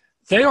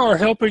 They are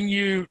helping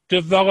you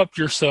develop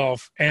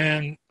yourself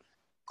and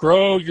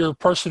grow your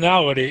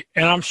personality.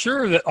 And I'm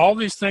sure that all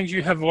these things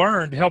you have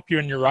learned help you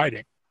in your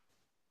writing.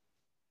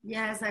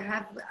 Yes, I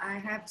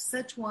have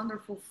such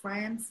wonderful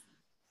friends.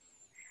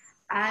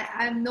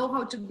 I know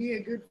how to be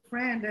a good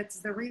friend. That's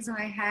the reason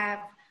I have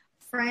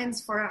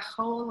friends for a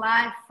whole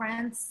life,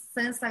 friends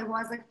since I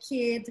was a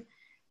kid.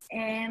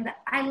 And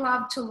I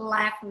love to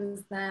laugh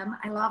with them.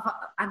 I love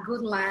a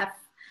good laugh.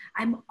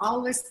 I'm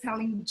always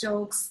telling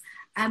jokes.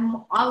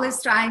 I'm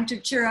always trying to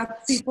cheer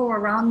up people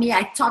around me.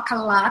 I talk a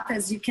lot,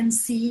 as you can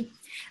see.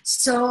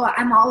 So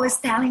I'm always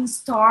telling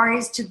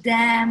stories to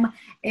them.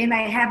 And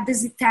I have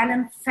this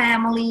Italian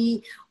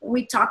family.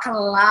 We talk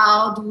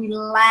aloud, we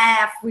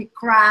laugh, we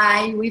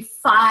cry, we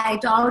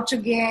fight all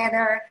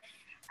together.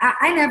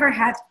 I never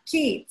had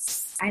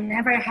kids. I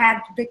never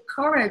had the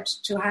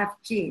courage to have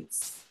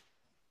kids.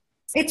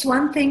 It's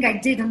one thing I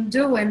didn't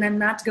do and I'm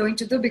not going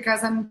to do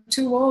because I'm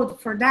too old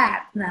for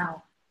that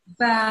now.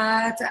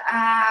 But,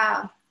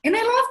 and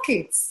I love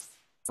kids.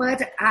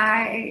 But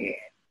I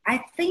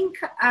think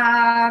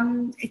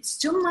it's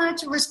too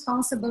much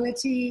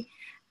responsibility.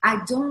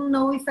 I don't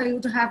know if I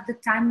would have the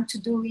time to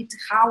do it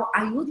how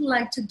I would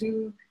like to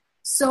do.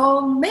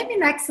 So maybe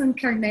next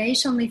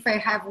incarnation, if I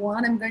have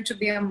one, I'm going to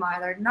be a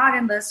mother, not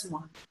in this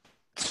one.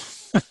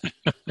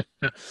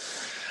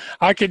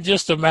 I can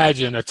just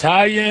imagine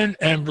Italian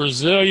and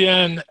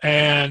Brazilian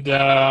and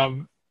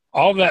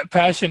all that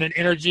passion and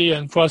energy.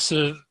 And plus,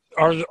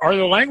 are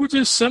the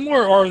languages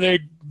similar or are they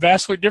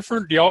vastly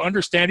different? Do y'all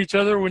understand each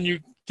other when you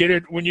get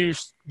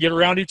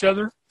around each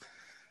other?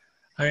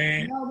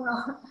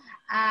 No.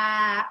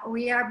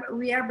 We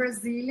are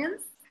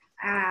Brazilians.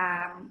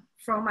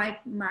 From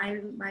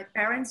my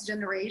parents'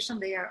 generation,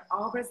 they are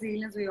all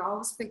Brazilians. We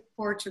all speak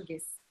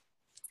Portuguese.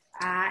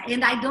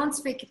 And I don't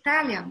speak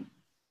Italian.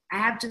 I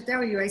have to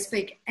tell you, I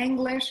speak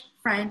English,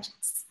 French,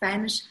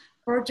 Spanish,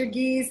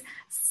 Portuguese,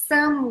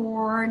 some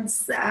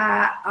words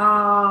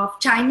of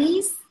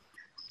Chinese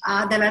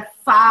that I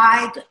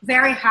fight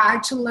very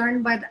hard to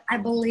learn, but I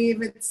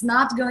believe it's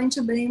not going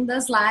to be in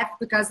this life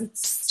because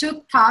it's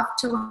too tough,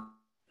 too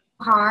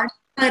hard.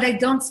 But I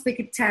don't speak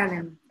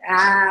Italian.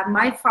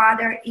 My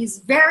father is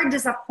very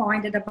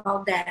disappointed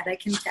about that, I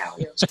can tell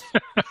you.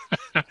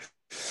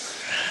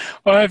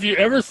 Well, have you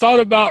ever thought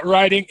about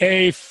writing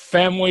a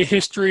family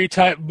history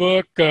type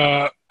book,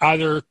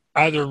 either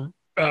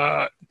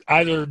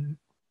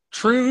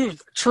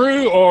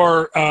true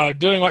or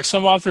doing like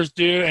some authors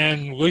do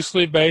and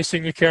loosely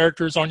basing the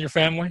characters on your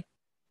family?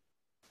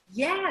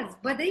 Yes,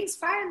 but they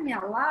inspired me a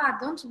lot.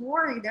 Don't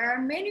worry. There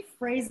are many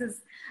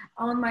phrases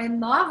on my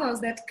novels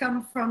that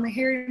come from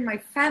here in my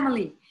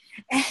family.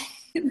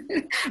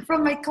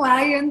 From my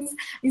clients.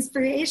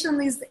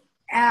 Inspiration is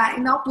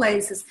in all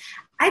places.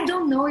 I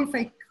don't know if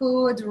I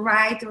could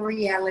write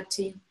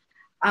reality.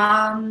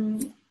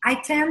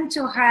 I tend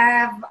to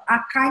have a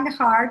kind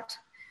heart.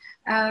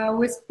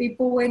 with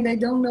people, and I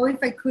don't know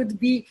if I could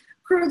be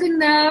crude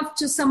enough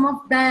to some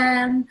of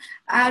them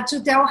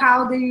to tell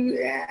how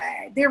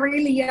they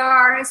really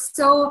are.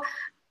 So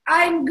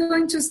I'm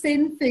going to stay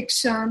in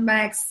fiction,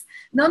 Max.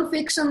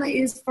 Non-fiction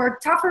is for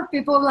tougher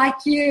people like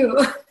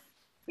you.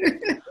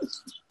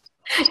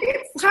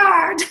 It's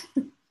hard.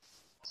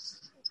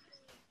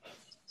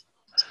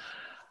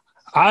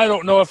 I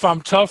don't know if I'm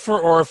tougher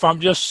or if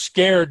I'm just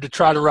scared to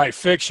try to write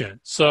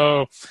fiction.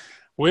 So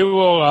we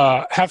will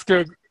have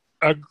to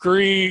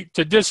agree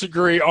to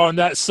disagree on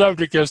that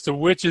subject as to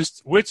which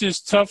is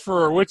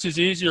tougher or which is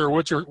easier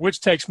or which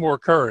takes more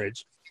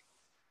courage.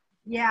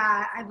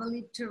 Yeah, I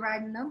believe to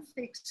write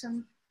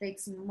nonfiction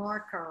takes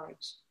more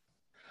courage,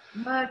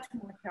 much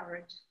more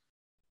courage.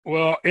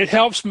 Well, it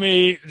helps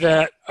me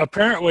that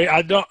apparently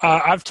I don't.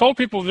 I've told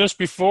people this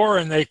before,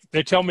 and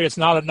they tell me it's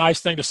not a nice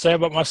thing to say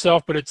about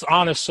myself, but it's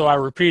honest, so I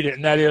repeat it.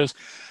 And that is,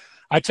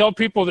 I tell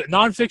people that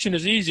nonfiction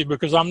is easy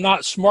because I'm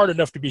not smart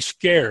enough to be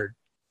scared.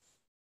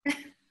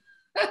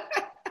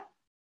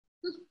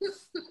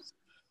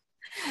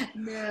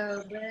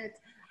 No, but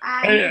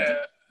I'm a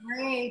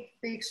great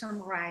fiction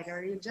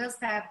writer. You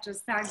just have to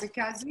start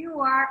because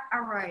you are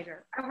a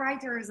writer. A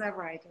writer is a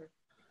writer.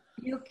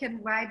 You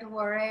can write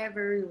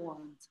wherever you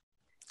want.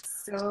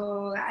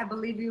 So I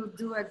believe you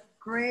do a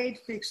great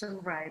fiction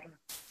writer.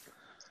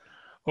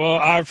 Well,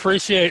 I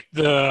appreciate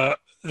the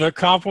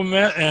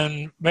compliment,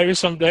 and maybe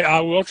someday I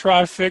will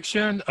try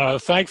fiction.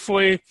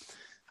 Thankfully,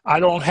 I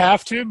don't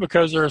have to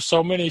because there are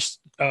so many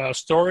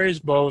stories,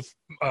 both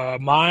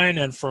mine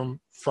and from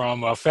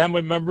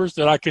family members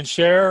that I can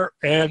share.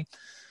 And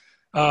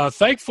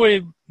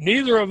thankfully,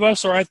 neither of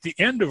us are at the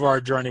end of our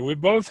journey. We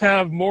both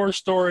have more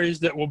stories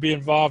that we'll be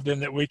involved in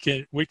that we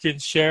can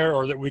share,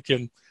 or that we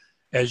can,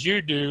 as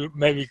you do,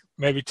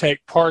 maybe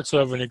take parts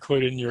of and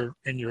include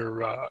in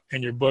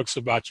your books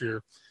about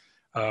your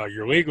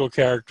legal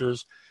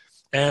characters.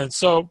 And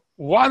so,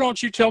 why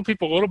don't you tell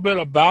people a little bit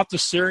about the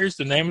series,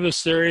 the name of the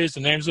series,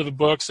 the names of the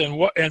books,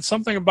 and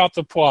something about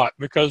the plot?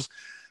 Because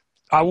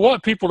I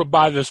want people to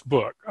buy this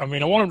book. I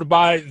mean, I want them to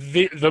buy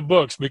the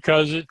books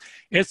because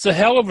it's a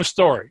hell of a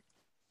story.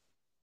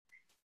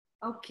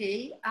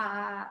 Okay.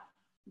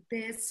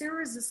 The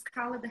series is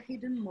called The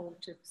Hidden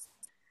Motives.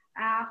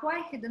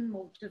 Why hidden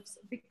motives?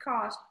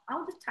 Because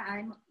all the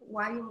time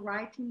while you're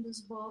writing these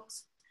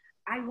books,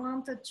 I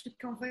wanted to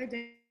convey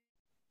the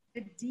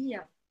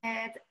idea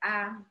that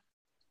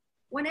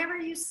whenever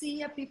you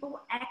see people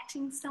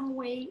acting some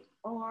way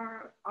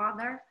or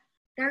other,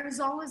 there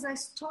is always a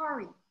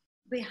story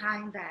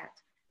behind that.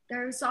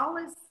 There is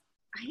always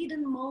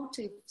hidden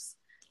motives.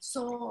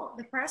 So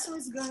the person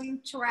is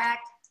going to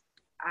act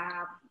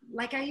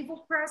like an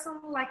evil person,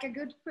 like a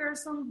good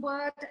person,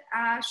 but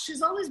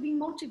she's always been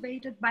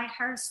motivated by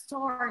her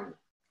story.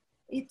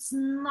 It's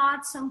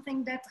not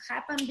something that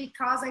happened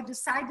because I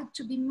decided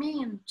to be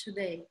mean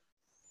today,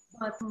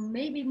 but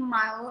maybe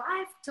my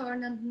life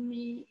turned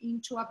me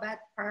into a bad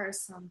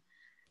person.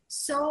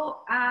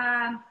 So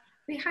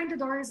Behind the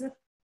Door is a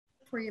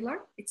thriller.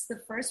 It's the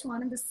first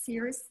one in the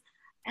series,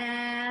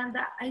 and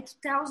it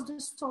tells the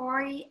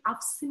story of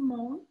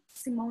Simone.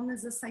 Simone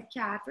is a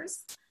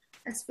psychiatrist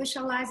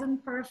specialized in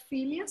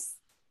paraphilia.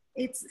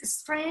 It's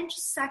strange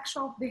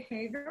sexual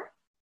behavior,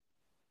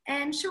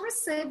 and she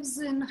receives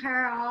in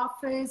her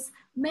office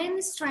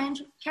many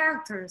strange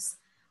characters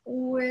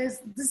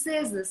with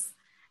diseases.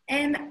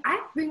 And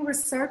I've been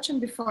researching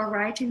before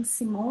writing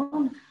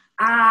Simone,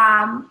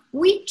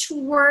 which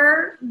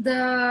were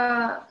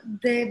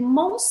the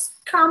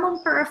most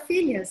common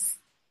paraphilias.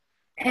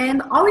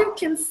 And all you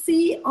can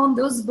see on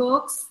those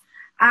books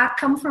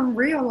come from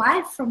real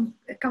life,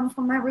 come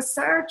from my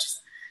research.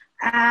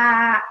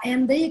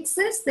 And they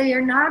exist. They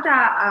are not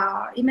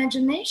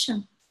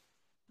imagination.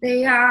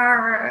 They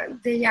are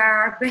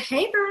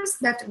behaviors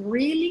that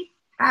really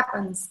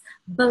happens.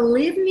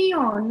 Believe me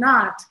or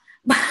not,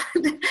 but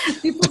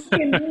people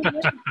can do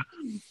it.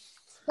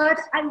 But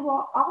I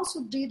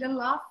also did a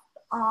lot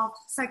of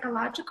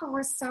psychological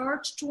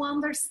research to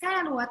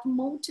understand what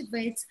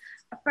motivates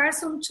a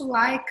person to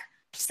like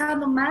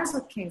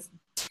sadomasochism.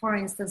 For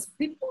instance,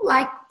 people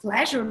like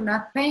pleasure,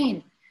 not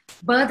pain.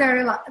 But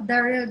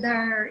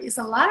there is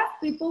a lot of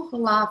people who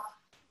love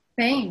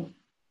pain.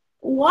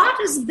 What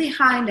is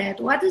behind it?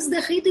 What is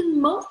the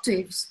hidden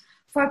motives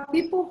for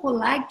people who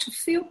like to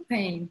feel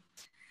pain?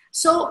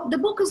 So the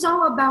book is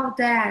all about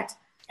that.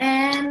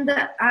 And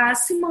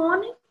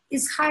Simone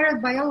is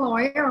hired by a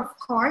lawyer, of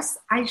course.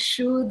 I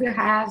should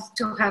have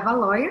to have a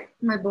lawyer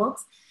in my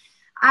books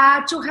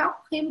to help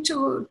him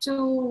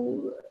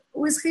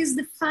with his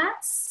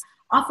defense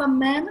of a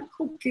man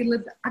who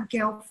killed a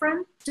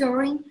girlfriend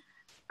during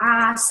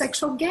a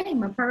sexual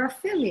game, a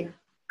paraphilia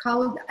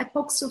called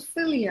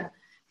hypoxophilia.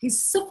 He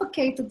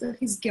suffocated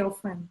his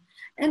girlfriend.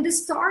 And the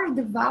story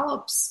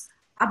develops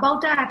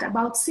about that,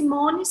 about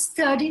Simone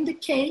studying the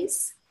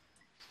case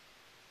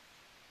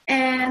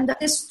and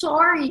the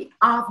story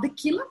of the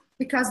killer,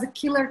 because the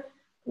killer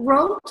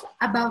wrote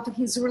about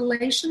his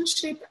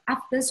relationship with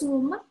this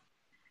woman.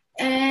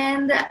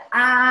 And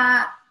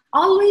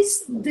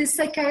always the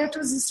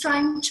psychiatrist is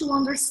trying to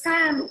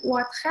understand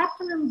what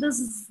happened in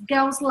this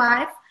girl's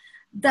life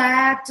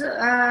that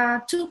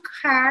took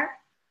her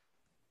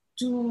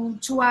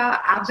to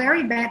a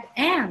very bad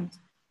end,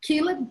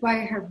 killed by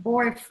her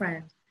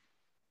boyfriend.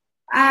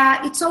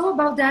 It's all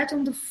about that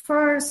in the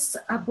first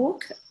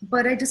book,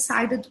 but I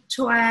decided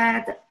to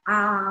add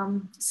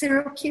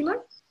serial killer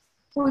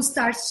who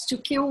starts to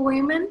kill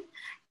women,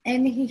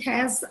 and he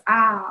has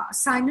a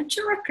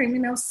signature, a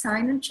criminal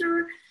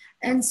signature,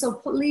 and so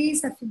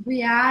police,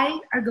 FBI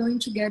are going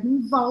to get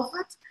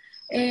involved,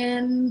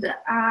 and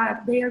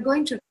they are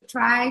going to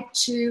try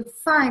to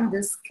find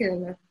this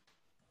killer.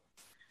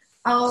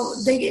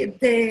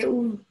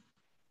 The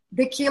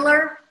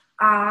killer,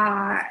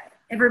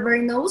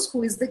 everybody knows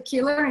who is the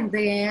killer in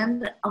the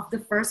end of the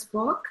first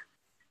book.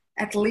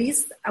 At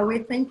least we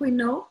think we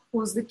know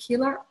who's the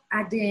killer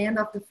at the end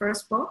of the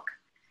first book.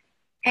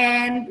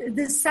 And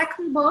the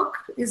second book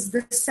is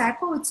the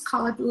sequel. It's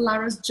called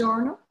Lara's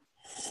Journal.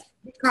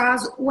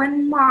 Because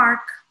when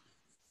Mark,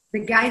 the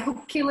guy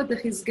who killed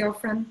his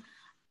girlfriend,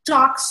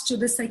 talks to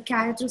the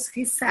psychiatrist,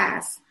 he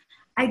says,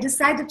 I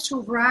decided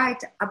to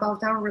write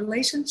about our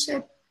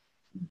relationship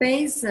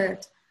based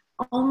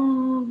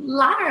on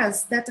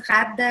Lara's that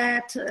had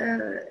that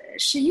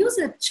she used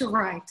it to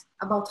write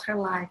about her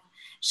life.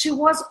 She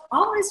was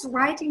always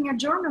writing a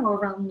journal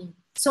around me.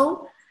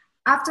 So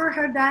after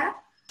her death,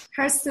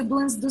 her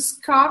siblings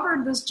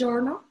discovered this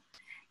journal,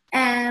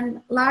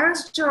 and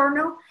Lara's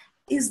journal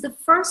is the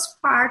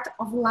first part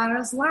of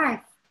Lara's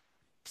life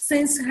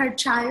since her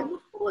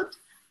childhood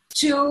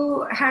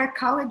to her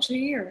college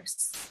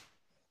years.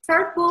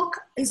 Third book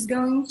is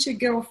going to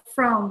go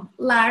from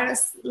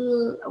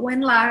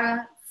when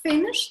Lara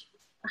finished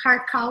her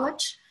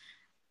college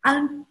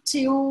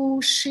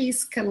until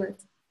she's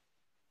killed.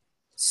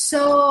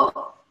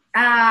 So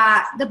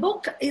the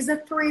book is a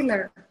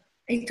thriller.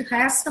 It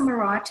has some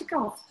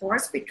erotica, of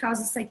course, because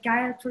the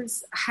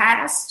psychiatrist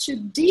has to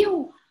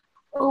deal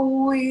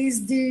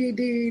with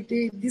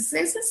the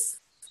diseases,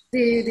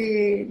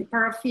 the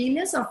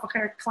paraphilias of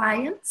her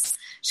clients.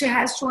 She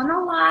has to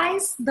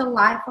analyze the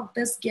life of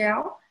this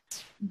girl,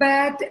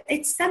 but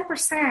it's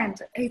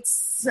 10%.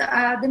 It's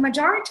the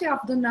majority of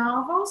the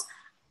novels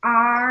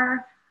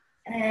are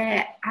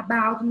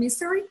about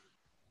mystery,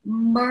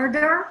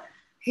 murder,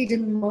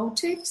 hidden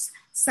motives,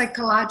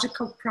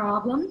 psychological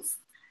problems,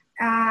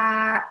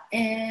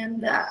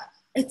 and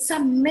it's a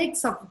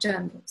mix of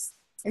genders.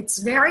 It's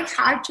very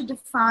hard to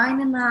define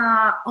in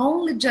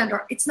only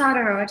gender. It's not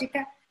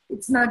erotica.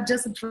 It's not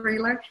just a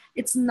thriller.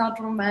 It's not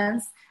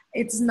romance.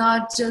 It's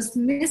not just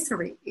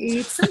mystery.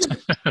 It's a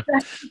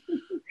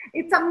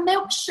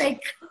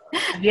milkshake.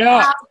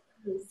 Yeah.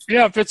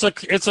 Yeah, if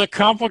it's a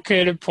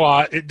complicated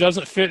plot, it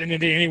doesn't fit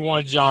into any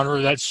one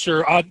genre. That's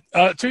sure.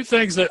 Two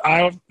things that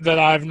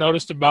I've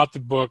noticed about the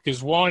book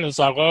is, one is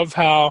I love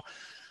how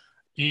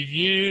you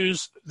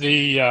use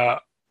the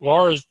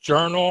Laura's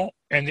journal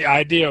and the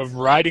idea of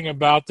writing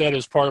about that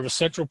as part of a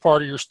central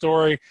part of your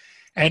story,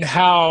 and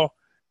how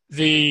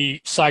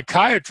the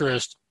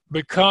psychiatrist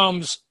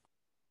becomes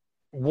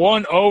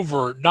won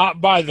over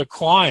not by the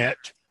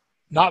client,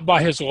 not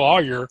by his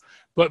lawyer,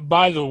 but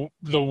by the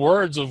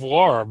words of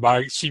Laura.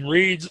 She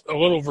reads a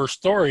little of her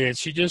story and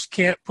she just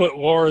can't put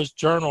Laura's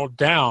journal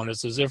down.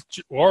 It's as if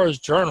Laura's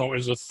journal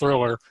is a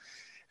thriller,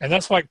 and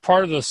that's like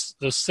part of the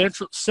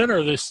center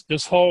of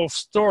this whole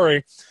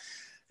story.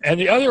 And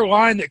the other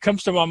line that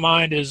comes to my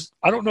mind is,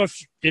 I don't know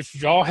if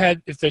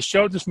they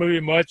showed this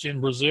movie much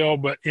in Brazil,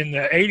 but in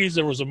the 80s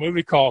there was a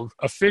movie called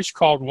A Fish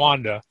Called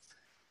Wanda,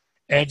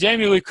 and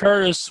Jamie Lee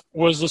Curtis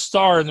was the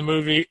star in the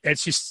movie. And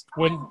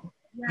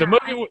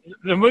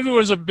the movie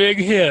was a big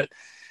hit,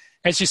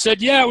 and she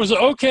said, "Yeah, it was an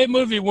okay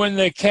movie when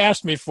they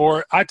cast me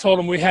for it. I told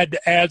them we had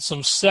to add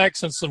some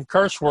sex and some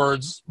curse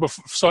words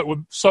so it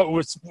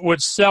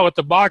would sell at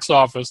the box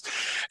office."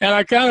 And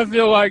I kind of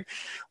feel like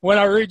when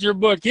I read your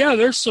book, yeah,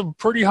 there's some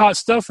pretty hot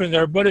stuff in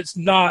there, but it's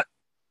not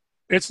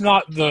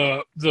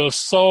the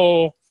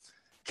sole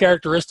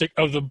characteristic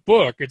of the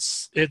book.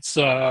 It's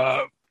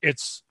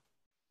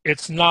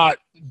not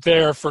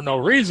there for no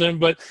reason,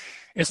 but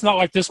it's not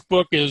like this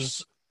book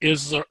is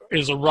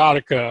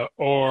erotica,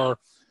 or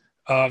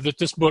that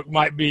this book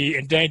might be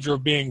in danger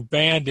of being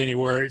banned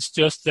anywhere. It's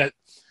just that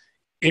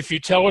if you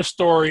tell a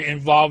story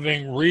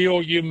involving real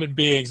human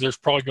beings, there's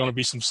probably going to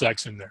be some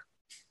sex in there.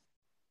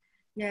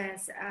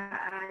 Yes,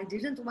 I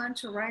didn't want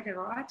to write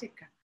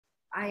erotica.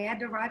 I had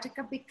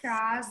erotica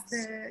because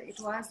it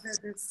was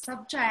the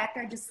subject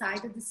I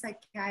decided the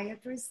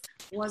psychiatrist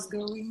was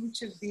going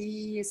to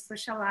be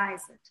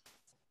specialized.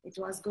 It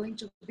was going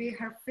to be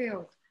her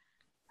field.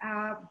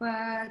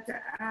 But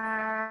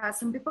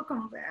some people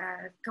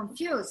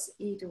confuse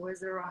it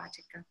with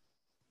erotica.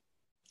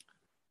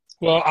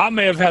 Well, I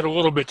may have had a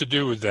little bit to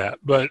do with that,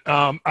 but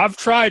I've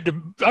tried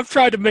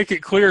to make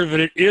it clear that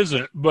it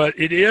isn't. But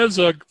it is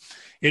a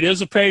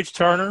page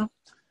turner.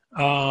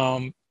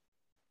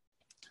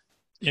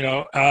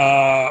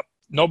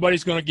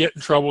 Nobody's going to get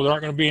in trouble. There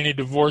aren't going to be any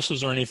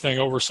divorces or anything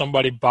over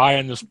somebody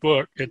buying this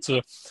book.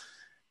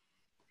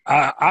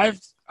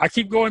 I've I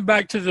keep going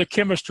back to the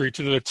chemistry,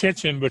 to the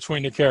tension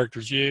between the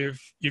characters. You've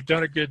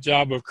done a good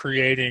job of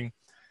creating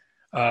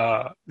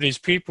these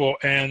people,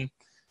 and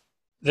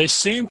they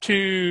seem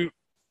to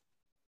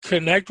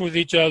connect with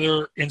each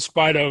other in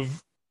spite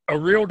of a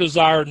real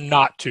desire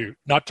not to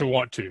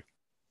want to.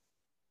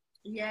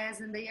 Yes,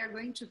 and they are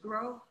going to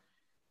grow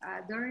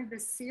during the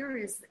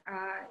series.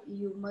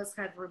 You must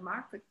have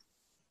remarked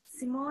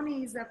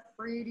Simone is a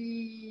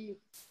pretty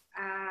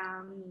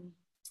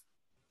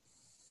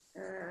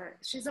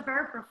she's a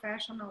very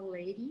professional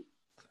lady.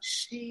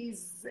 She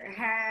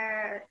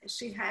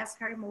has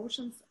her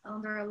emotions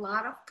under a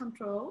lot of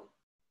control,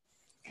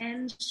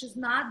 and she's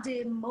not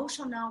the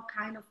emotional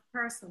kind of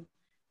person,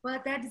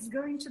 but that is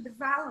going to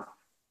develop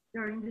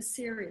during the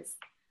series.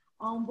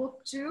 On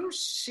book 2,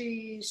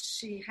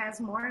 she has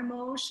more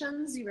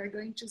emotions. You are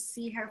going to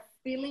see her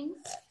feelings.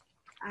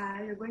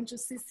 You're going to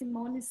see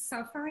Simone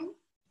suffering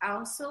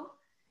also,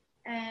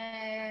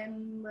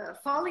 and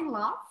fall in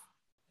love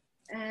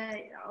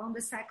on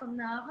the second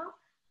novel,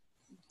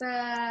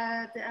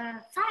 but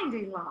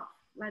finding love,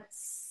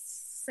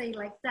 let's say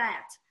like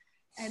that,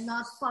 and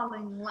not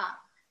falling in love,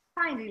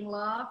 finding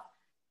love.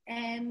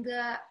 And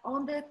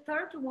on the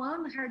third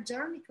one, her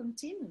journey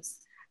continues.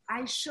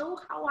 I show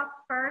how a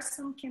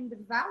person can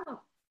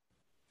develop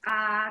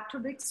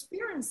through the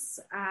experience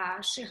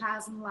she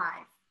has in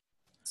life.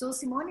 So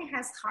Simone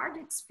has hard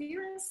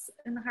experience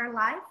in her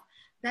life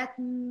that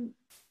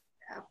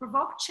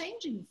provoke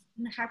changes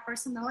in her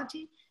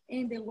personality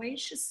and the way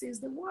she sees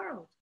the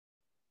world.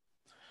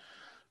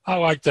 I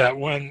like that.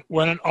 When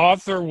an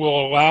author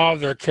will allow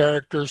their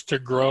characters to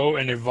grow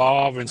and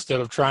evolve instead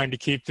of trying to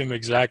keep them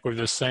exactly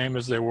the same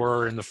as they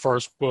were in the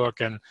first book.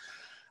 And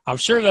I'm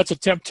sure that's a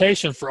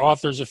temptation for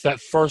authors if that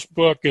first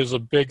book is a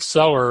big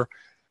seller.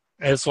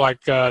 It's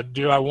like,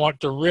 do I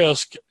want to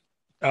risk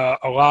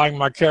allowing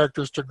my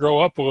characters to grow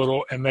up a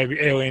little and maybe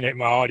alienate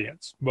my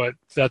audience? But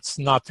that's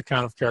not the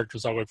kind of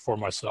characters I look for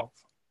myself.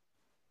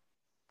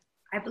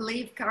 I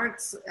believe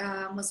characters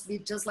must be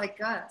just like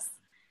us.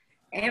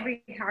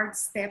 Every hard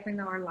step in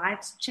our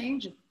lives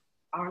changes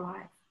our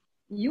life.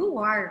 You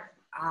are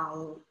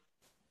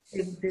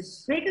the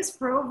biggest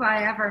proof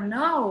I ever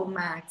know,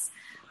 Max,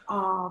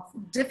 of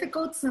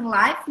difficulties in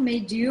life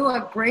made you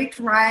a great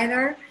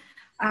writer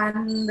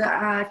and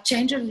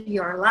changed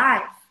your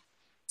life.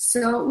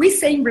 So we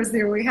say in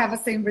Brazil, we have a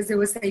saying in Brazil,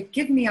 we say,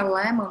 give me a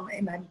lemon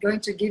and I'm going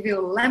to give you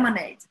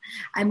lemonade.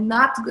 I'm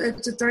not going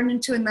to turn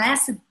into an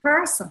acid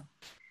person.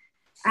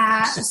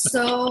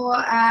 So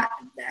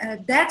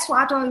that's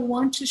what I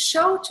want to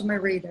show to my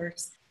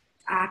readers.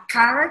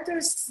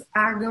 Characters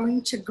are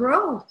going to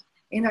grow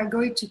and are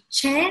going to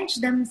change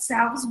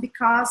themselves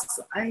because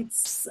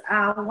it's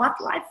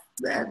what life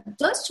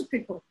does to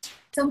people.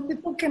 Some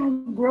people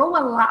can grow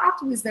a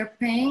lot with their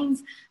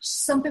pains.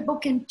 Some people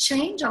can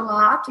change a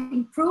lot,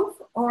 improve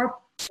or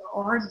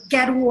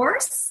get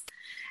worse.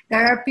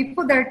 There are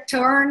people that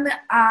turn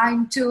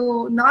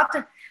into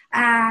not...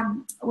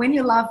 when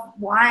you love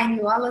wine,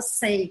 you always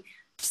say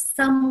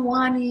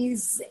someone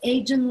is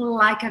aging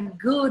like a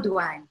good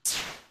wine.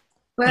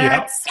 But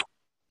yeah,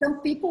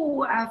 some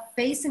people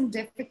facing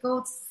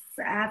difficulties,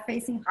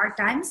 facing hard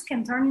times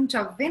can turn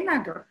into a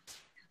vinegar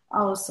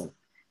also.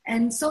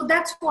 And so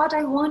that's what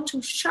I want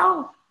to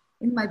show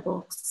in my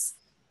books,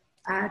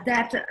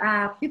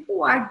 that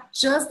people are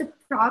just the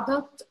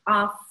product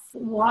of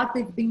what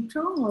they've been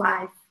through in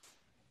life.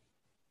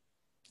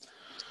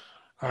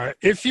 All right.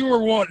 If you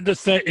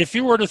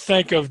were to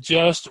think of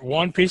just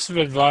one piece of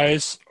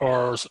advice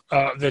or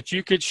that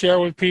you could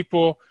share with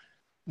people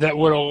that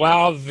would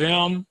allow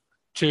them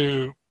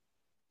to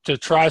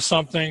try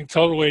something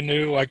totally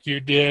new, like you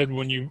did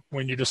when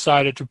you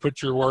decided to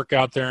put your work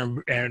out there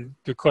and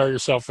declare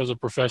yourself as a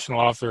professional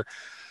author,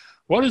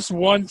 what is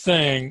one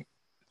thing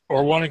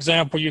or one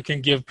example you can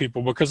give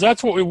people? Because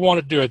that's what we want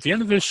to do. At the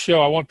end of this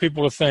show, I want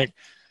people to think,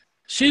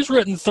 she's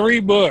written 3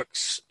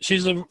 books.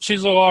 She's a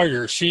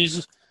lawyer.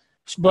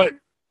 But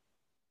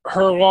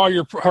her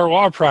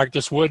law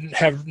practice wouldn't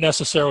have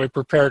necessarily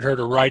prepared her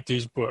to write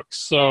these books.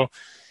 So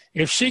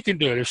if she can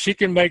do it, if she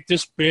can make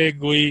this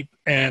big leap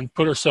and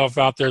put herself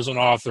out there as an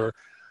author,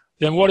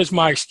 then what is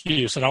my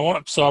excuse? And I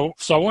want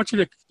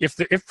you to,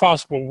 if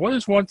possible, what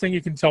is one thing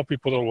you can tell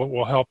people that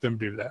will help them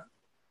do that?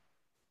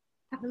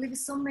 I believe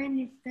so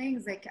many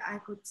things like I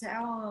could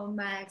tell,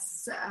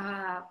 Max.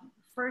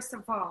 First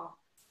of all,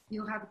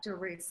 you have to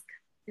risk.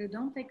 If you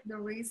don't take the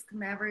risk,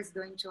 never is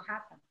going to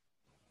happen.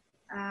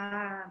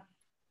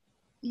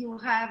 You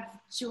have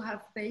to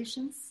have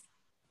patience,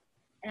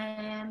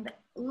 and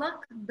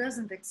luck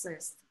doesn't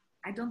exist.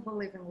 I don't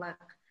believe in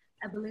luck.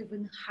 I believe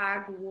in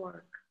hard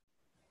work.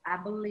 I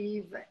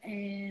believe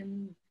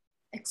in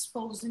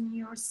exposing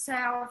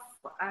yourself,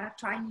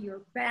 trying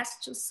your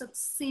best to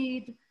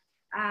succeed,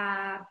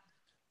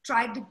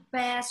 try the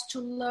best to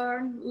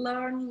learn,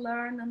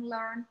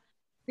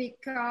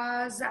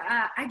 because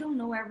I don't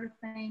know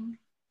everything.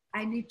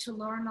 I need to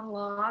learn a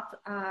lot.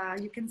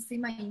 You can see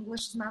my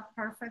English is not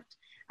perfect.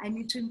 I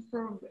need to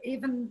improve.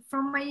 Even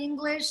from my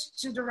English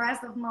to the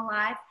rest of my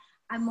life,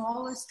 I'm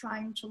always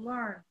trying to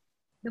learn.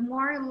 The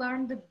more you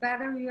learn, the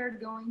better you are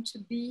going to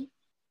be.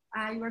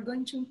 You are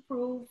going to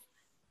improve.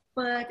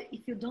 But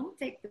if you don't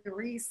take the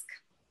risk,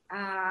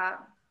 all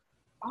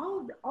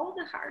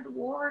the hard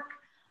work,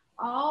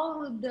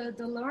 all the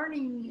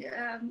learning,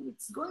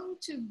 it's going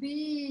to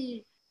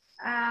be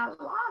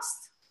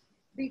lost,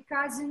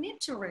 because you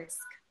need to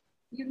risk.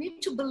 You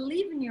need to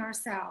believe in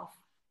yourself.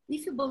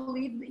 If you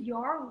believe that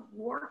your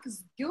work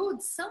is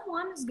good,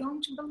 someone is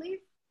going to believe,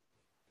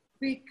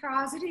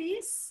 because it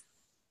is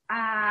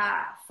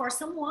for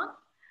someone.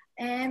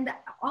 And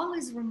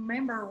always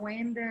remember,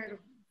 when the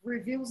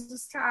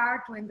reviews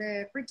start, when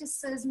the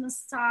criticism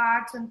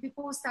starts, when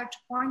people start to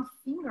point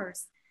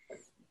fingers,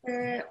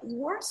 the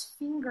worst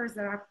fingers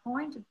that are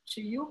pointed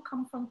to you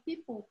come from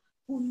people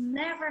who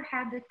never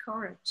had the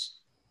courage.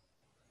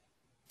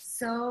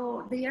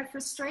 So they are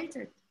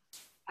frustrated.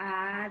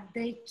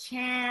 They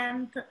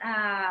can't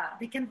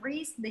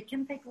risk, they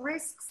can take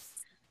risks.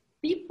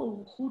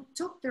 People who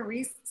took the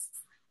risks,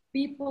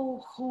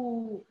 people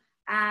who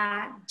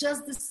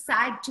just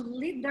decide to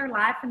live their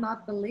life and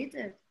not believe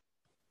it,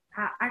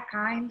 are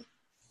kind,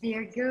 they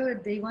are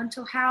good, they want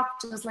to help,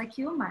 just like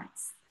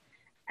humans.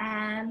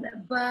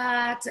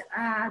 But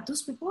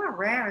those people are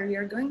rare.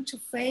 You're going to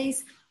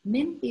face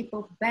mean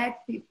people, bad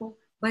people,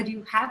 but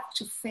you have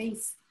to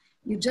face.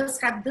 You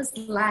just have this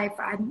life.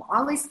 I'm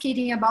always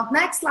kidding about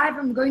next life,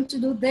 I'm going to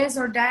do this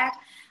or that,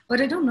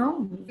 but I don't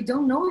know. We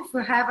don't know if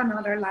we have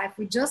another life.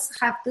 We just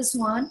have this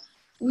one.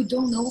 We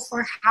don't know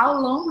for how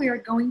long we are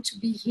going to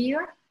be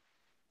here.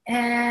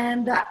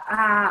 And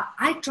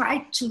I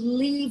try to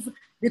live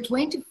the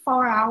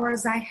 24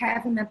 hours I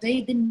have in a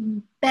day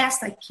the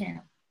best I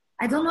can.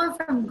 I don't know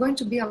if I'm going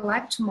to be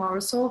alive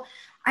tomorrow, so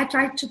I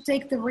try to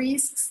take the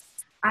risks.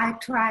 I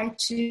try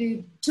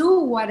to do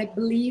what I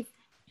believe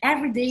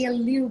every day a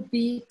little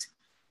bit,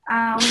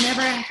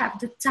 whenever I have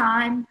the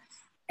time.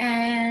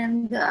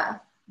 And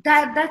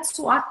that's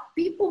what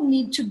people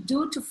need to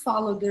do to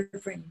follow their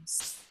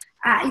dreams.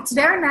 It's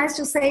very nice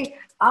to say,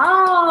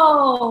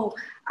 I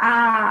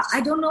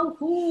don't know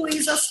who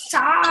is a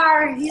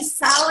star. He's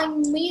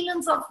selling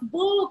millions of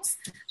books.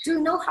 Do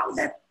you know how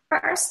that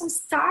person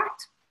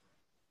started?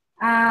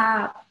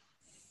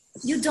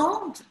 You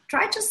don't.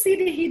 Try to see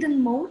the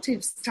hidden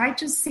motives. Try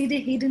to see the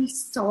hidden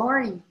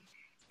story.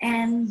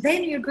 And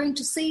then you're going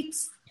to see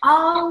it's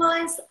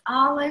always,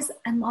 always,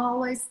 and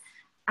always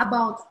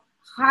about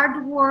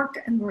hard work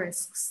and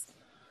risks.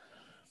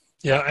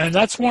 Yeah, and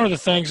that's one of the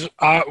things,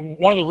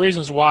 one of the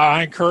reasons why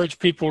I encourage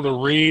people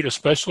to read,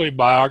 especially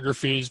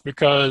biographies,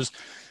 because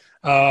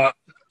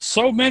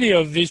so many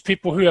of these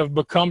people who have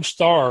become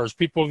stars,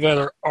 people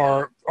that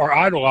are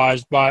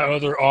idolized by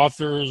other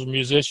authors,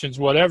 musicians,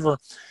 whatever,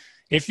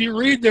 if you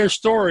read their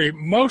story,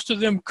 most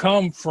of them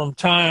come from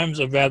times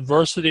of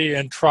adversity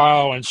and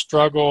trial and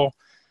struggle.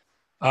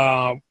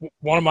 One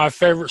of my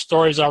favorite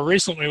stories I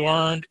recently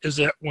learned is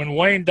that when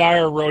Wayne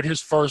Dyer wrote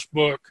his first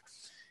book,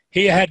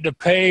 he had to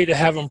pay to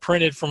have them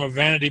printed from a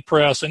vanity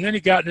press, and then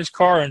he got in his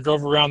car and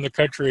drove around the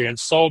country and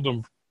sold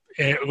them,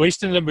 at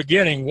least in the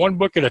beginning, one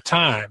book at a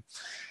time.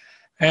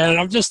 And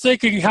I'm just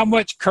thinking how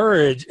much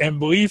courage and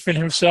belief in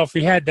himself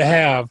he had to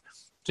have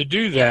to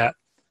do that.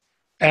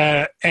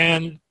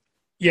 And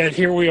yet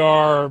here we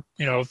are,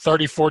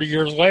 30, 40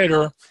 years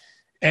later,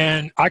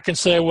 and I can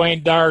say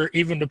Wayne Dyer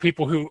even to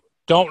people who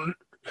don't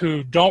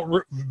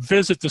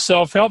visit the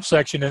self-help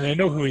section, and they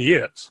know who he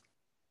is.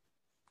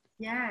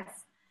 Yes.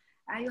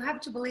 You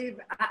have to believe,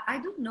 I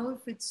don't know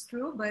if it's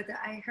true, but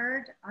I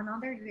heard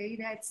another day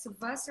that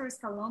Sylvester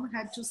Stallone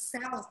had to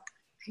sell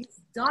his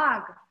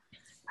dog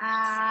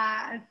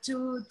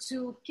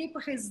to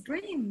keep his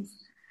dreams,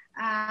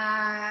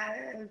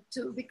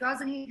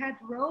 because he had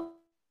wrote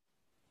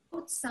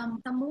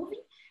some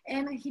movie,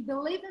 and he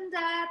believed in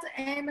that,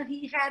 and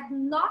he had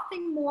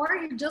nothing more.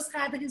 He just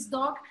had his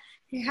dog.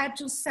 He had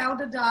to sell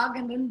the dog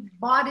and then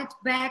bought it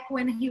back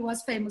when he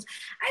was famous.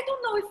 I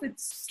don't know if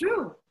it's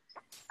true.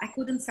 I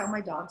couldn't sell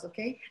my dogs,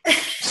 okay?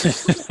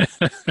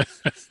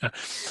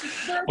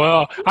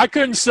 Well, I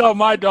couldn't sell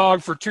my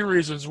dog for two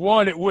reasons.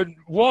 One,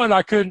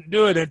 I couldn't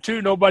do it, and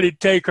two, nobody'd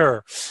take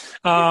her.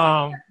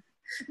 No,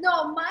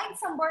 mine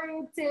somebody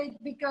would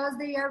take, because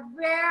they are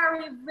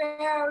very,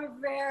 very,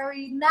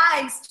 very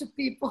nice to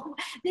people.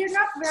 They're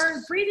not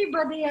very pretty,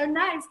 but they are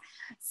nice.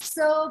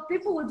 So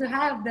people would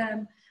have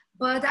them.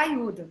 But I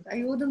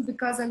wouldn't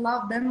because I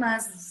love them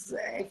as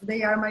if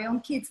they are my own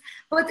kids.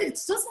 But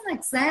it's just an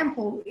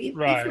example. If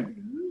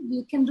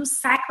you can do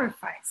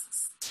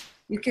sacrifices.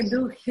 You can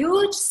do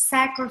huge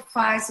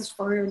sacrifices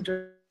for your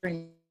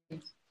dream.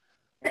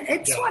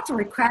 It's what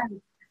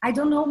requires. I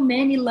don't know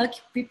many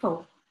lucky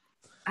people.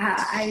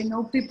 I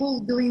know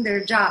people doing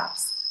their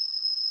jobs.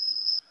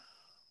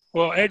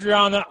 Well,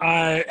 Adriana,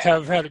 I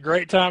have had a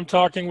great time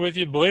talking with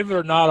you. Believe it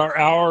or not, our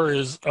hour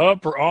is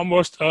up or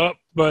almost up,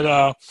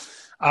 but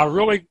I'm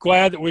really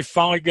glad that we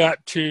finally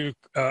got to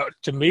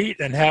meet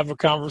and have a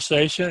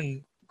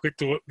conversation, get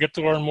to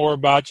learn more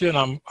about you. And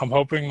I'm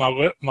hoping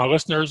my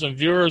listeners and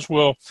viewers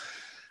will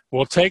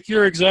will take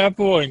your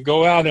example and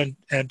go out and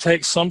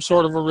take some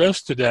sort of a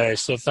risk today.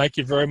 So thank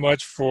you very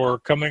much for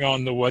coming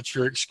on the What's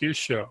Your Excuse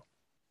show.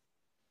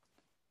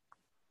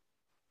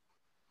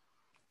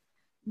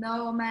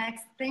 No,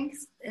 Max,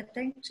 thanks.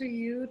 Thank to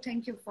you.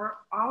 Thank you for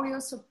all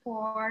your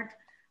support.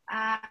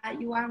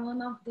 You are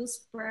one of those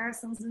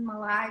persons in my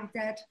life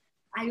that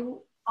I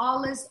will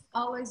always,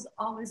 always,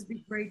 always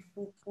be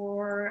grateful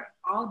for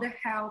all the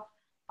help,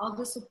 all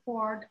the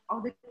support, all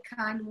the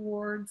kind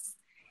words.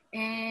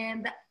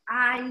 And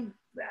I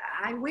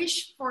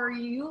wish for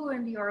you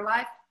and your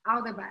life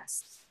all the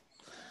best.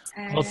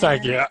 Well,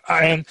 thank you.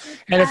 And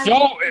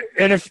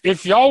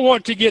if y'all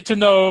want to get to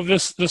know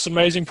this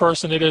amazing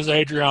person, it is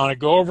Adriana.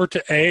 Go over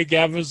to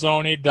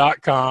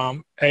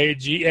agavazzoni.com,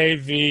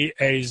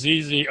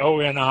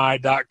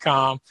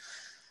 AGAVAZZONI.com,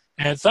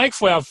 and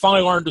thankfully I've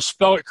finally learned to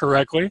spell it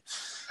correctly,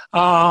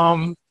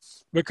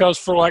 because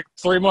for like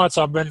 3 months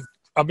I've been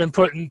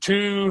putting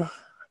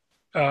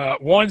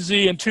one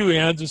Z and two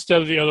N's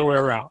instead of the other way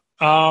around.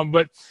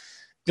 But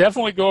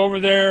definitely go over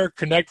there,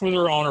 connect with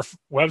her on her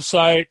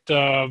website,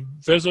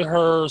 visit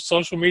her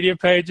social media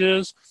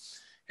pages,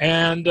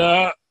 and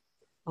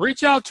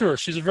reach out to her.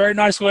 She's a very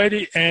nice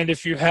lady, and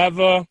if you have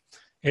a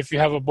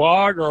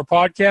blog or a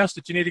podcast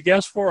that you need a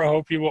guest for, I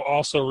hope you will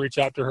also reach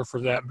out to her for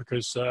that,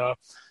 because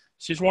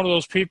she's one of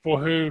those people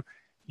who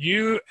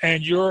you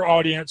and your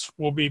audience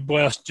will be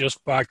blessed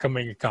just by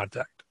coming in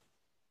contact.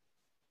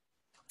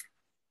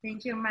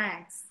 Thank you,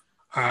 Max.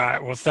 All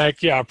right. Well,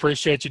 thank you. I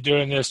appreciate you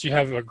doing this. You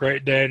have a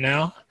great day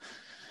now.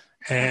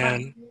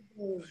 And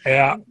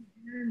yeah. Thank you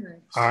very much.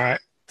 All right.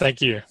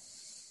 Thank you.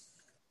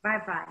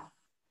 Bye-bye.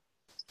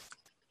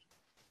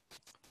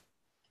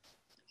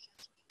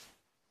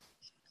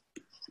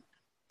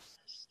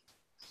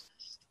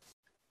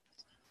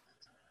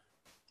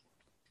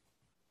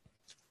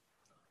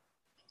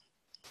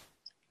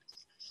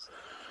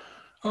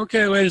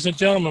 Okay, ladies and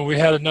gentlemen, we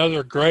had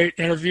another great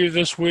interview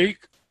this week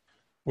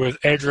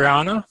with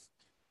Adriana.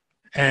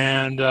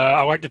 And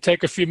I'd like to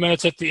take a few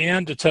minutes at the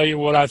end to tell you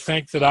what I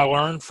think that I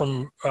learned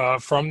from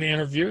the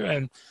interview.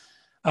 And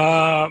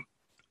I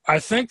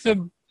think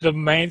the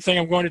main thing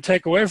I'm going to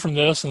take away from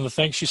this, and the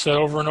thing she said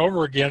over and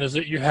over again, is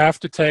that you have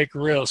to take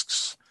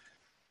risks.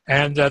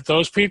 And that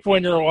those people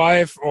in your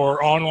life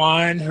or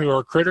online who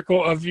are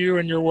critical of you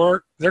and your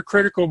work, they're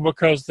critical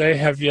because they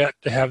have yet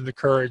to have the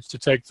courage to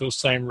take those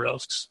same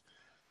risks.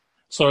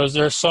 So is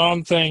there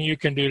something you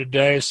can do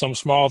today, some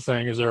small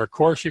thing? Is there a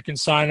course you can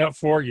sign up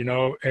for? You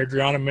know,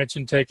 Adriana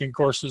mentioned taking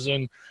courses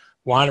in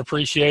wine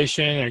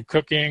appreciation and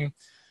cooking.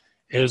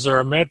 Is there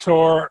a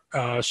mentor?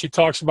 She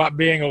talks about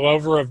being a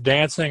lover of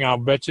dancing. I'll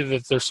bet you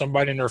that there's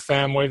somebody in her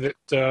family that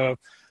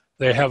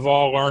they have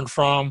all learned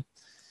from.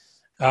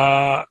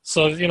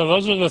 So, you know,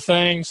 those are the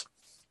things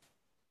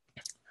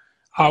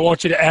I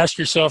want you to ask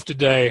yourself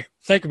today.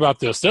 Think about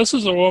this. This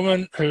is a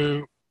woman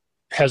who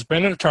has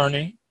been an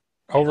attorney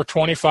over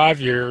 25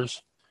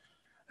 years,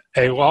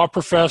 a law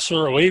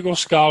professor, a legal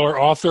scholar,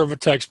 author of a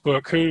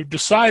textbook, who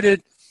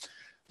decided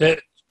that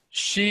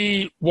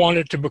she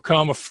wanted to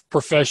become a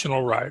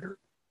professional writer.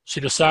 She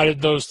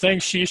decided those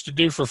things she used to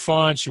do for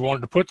fun, she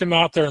wanted to put them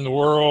out there in the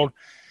world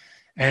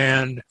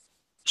and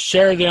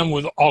share them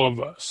with all of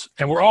us.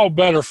 And we're all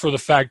better for the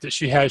fact that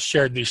she has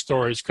shared these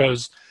stories,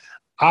 because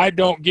I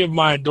don't give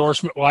my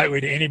endorsement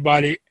lightly to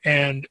anybody,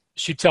 and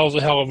she tells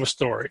a hell of a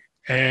story.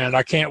 And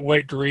I can't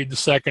wait to read the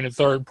second and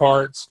third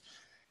parts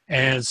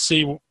and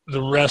see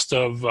the rest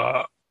of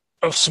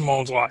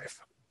Simone's life.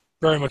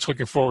 Very much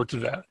looking forward to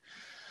that.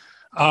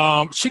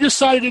 She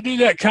decided to do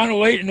that kind of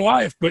late in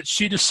life, but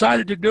she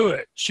decided to do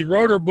it. She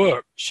wrote her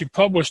book. She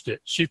published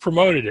it. She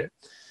promoted it.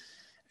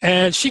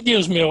 And she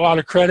gives me a lot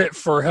of credit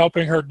for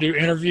helping her do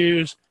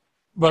interviews,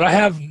 but I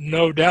have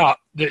no doubt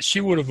that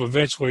she would have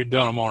eventually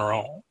done them on her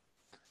own.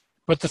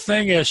 But the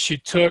thing is, she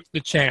took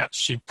the chance.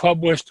 She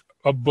published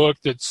a book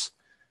that's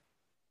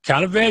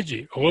kind of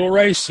edgy, a little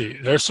racy.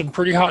 There's some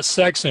pretty hot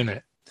sex in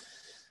it.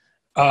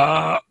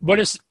 But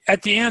it's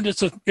at the end,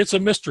 it's a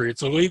mystery.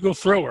 It's a legal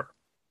thriller.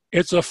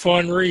 It's a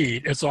fun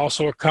read. It's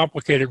also a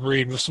complicated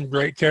read with some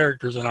great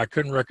characters, and I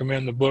couldn't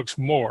recommend the books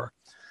more.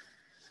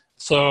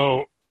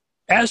 So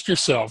ask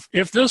yourself,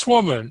 if this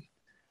woman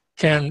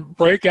can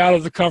break out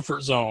of the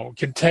comfort zone,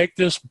 can take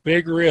this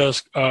big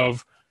risk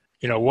of,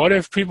 you know, what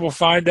if people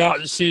find out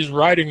that she's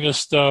writing this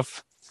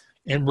stuff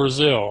in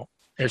Brazil?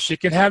 If she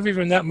can have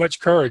even that much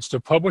courage to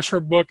publish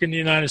her book in the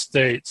United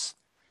States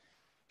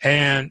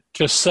and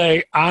just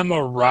say, I'm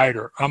a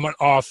writer, I'm an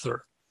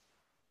author.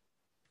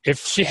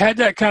 If she had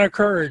that kind of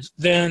courage,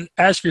 then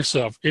ask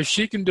yourself, if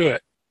she can do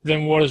it,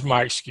 then what is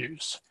my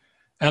excuse?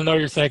 I know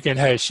you're thinking,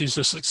 hey, she's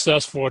a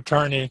successful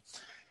attorney,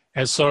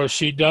 and so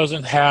she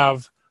doesn't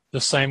have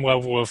the same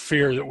level of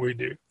fear that we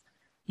do.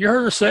 You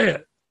heard her say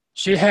it.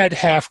 She had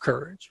half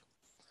courage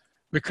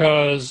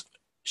because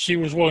she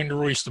was willing to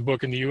release the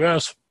book in the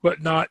U.S.,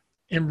 but not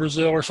in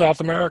Brazil or South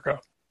America.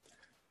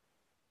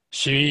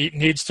 She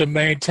needs to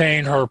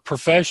maintain her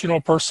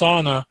professional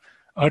persona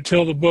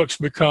until the books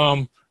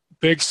become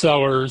big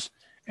sellers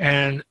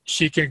and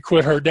she can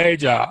quit her day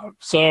job.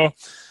 So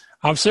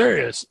I'm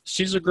serious.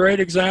 She's a great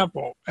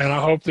example, and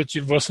I hope that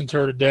you've listened to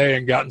her today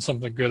and gotten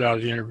something good out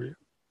of the interview.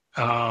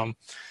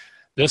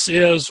 This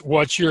is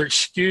What's Your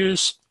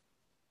Excuse?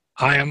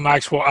 I am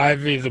Maxwell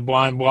Ivy, the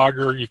Blind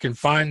Blogger. You can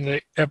find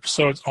the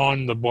episodes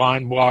on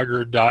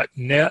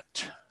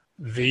theblindblogger.net,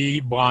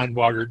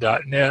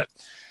 theblindblogger.net.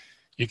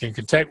 You can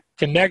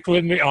connect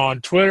with me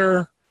on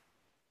Twitter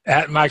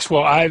at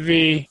Maxwell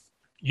Ivy,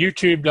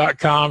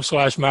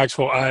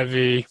 youtube.com/Maxwell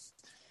Ivy.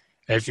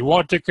 If you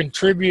want to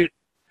contribute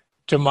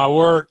to my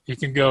work, you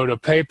can go to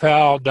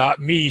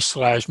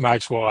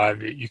paypal.me/Maxwell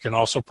Ivy. You can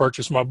also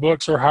purchase my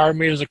books or hire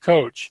me as a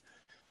coach.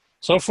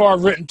 So far,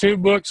 I've written 2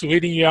 books,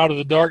 Leading You Out of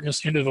the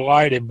Darkness into the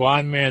Light, a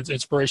blind man's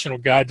inspirational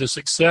guide to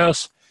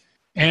success.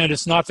 And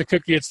It's Not the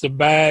Cookie, It's the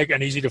Bag,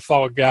 an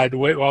easy-to-follow guide to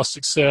weight loss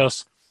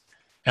success.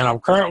 And I'm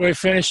currently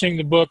finishing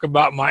the book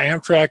about my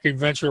Amtrak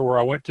adventure where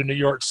I went to New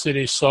York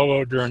City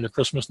solo during the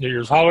Christmas, New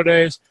Year's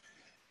holidays.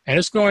 And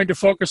it's going to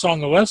focus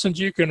on the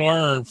lessons you can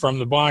learn from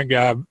the blind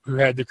guy who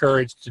had the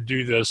courage to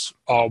do this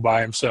all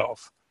by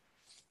himself.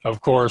 Of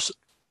course,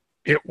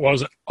 it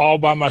wasn't all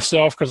by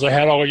myself because I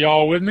had all of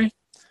y'all with me.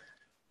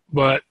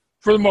 But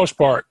for the most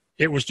part,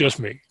 it was just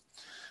me.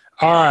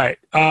 All right.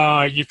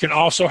 You can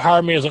also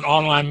hire me as an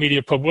online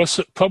media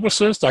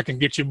publicist. I can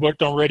get you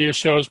booked on radio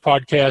shows,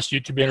 podcasts,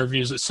 YouTube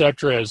interviews,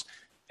 etc. As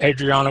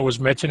Adriana was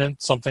mentioning,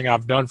 something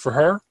I've done for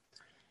her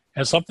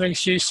and something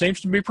she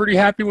seems to be pretty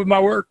happy with my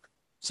work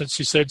since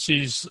she said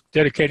she's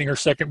dedicating her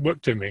 2nd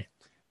book to me.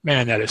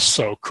 Man, that is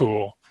so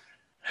cool.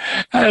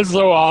 That is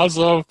so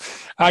awesome.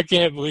 I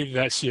can't believe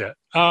that shit.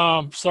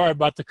 Sorry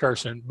about the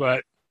cursing,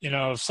 but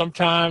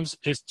sometimes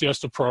it's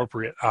just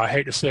appropriate. I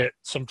hate to say it.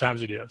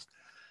 Sometimes it is.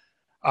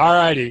 All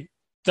righty.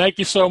 Thank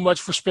you so much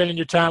for spending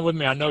your time with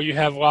me. I know you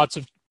have lots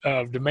of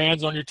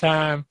demands on your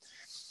time,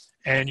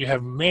 and you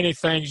have many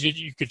things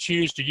you could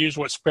choose to use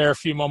what spare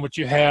few moments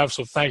you have.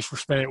 So thanks for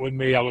spending it with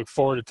me. I look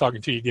forward to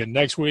talking to you again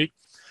next week.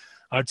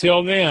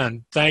 Until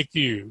then, thank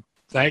you.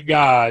 Thank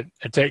God,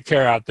 and take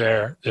care out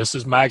there. This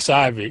is Max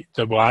Ivy,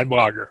 the Blind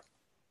Blogger.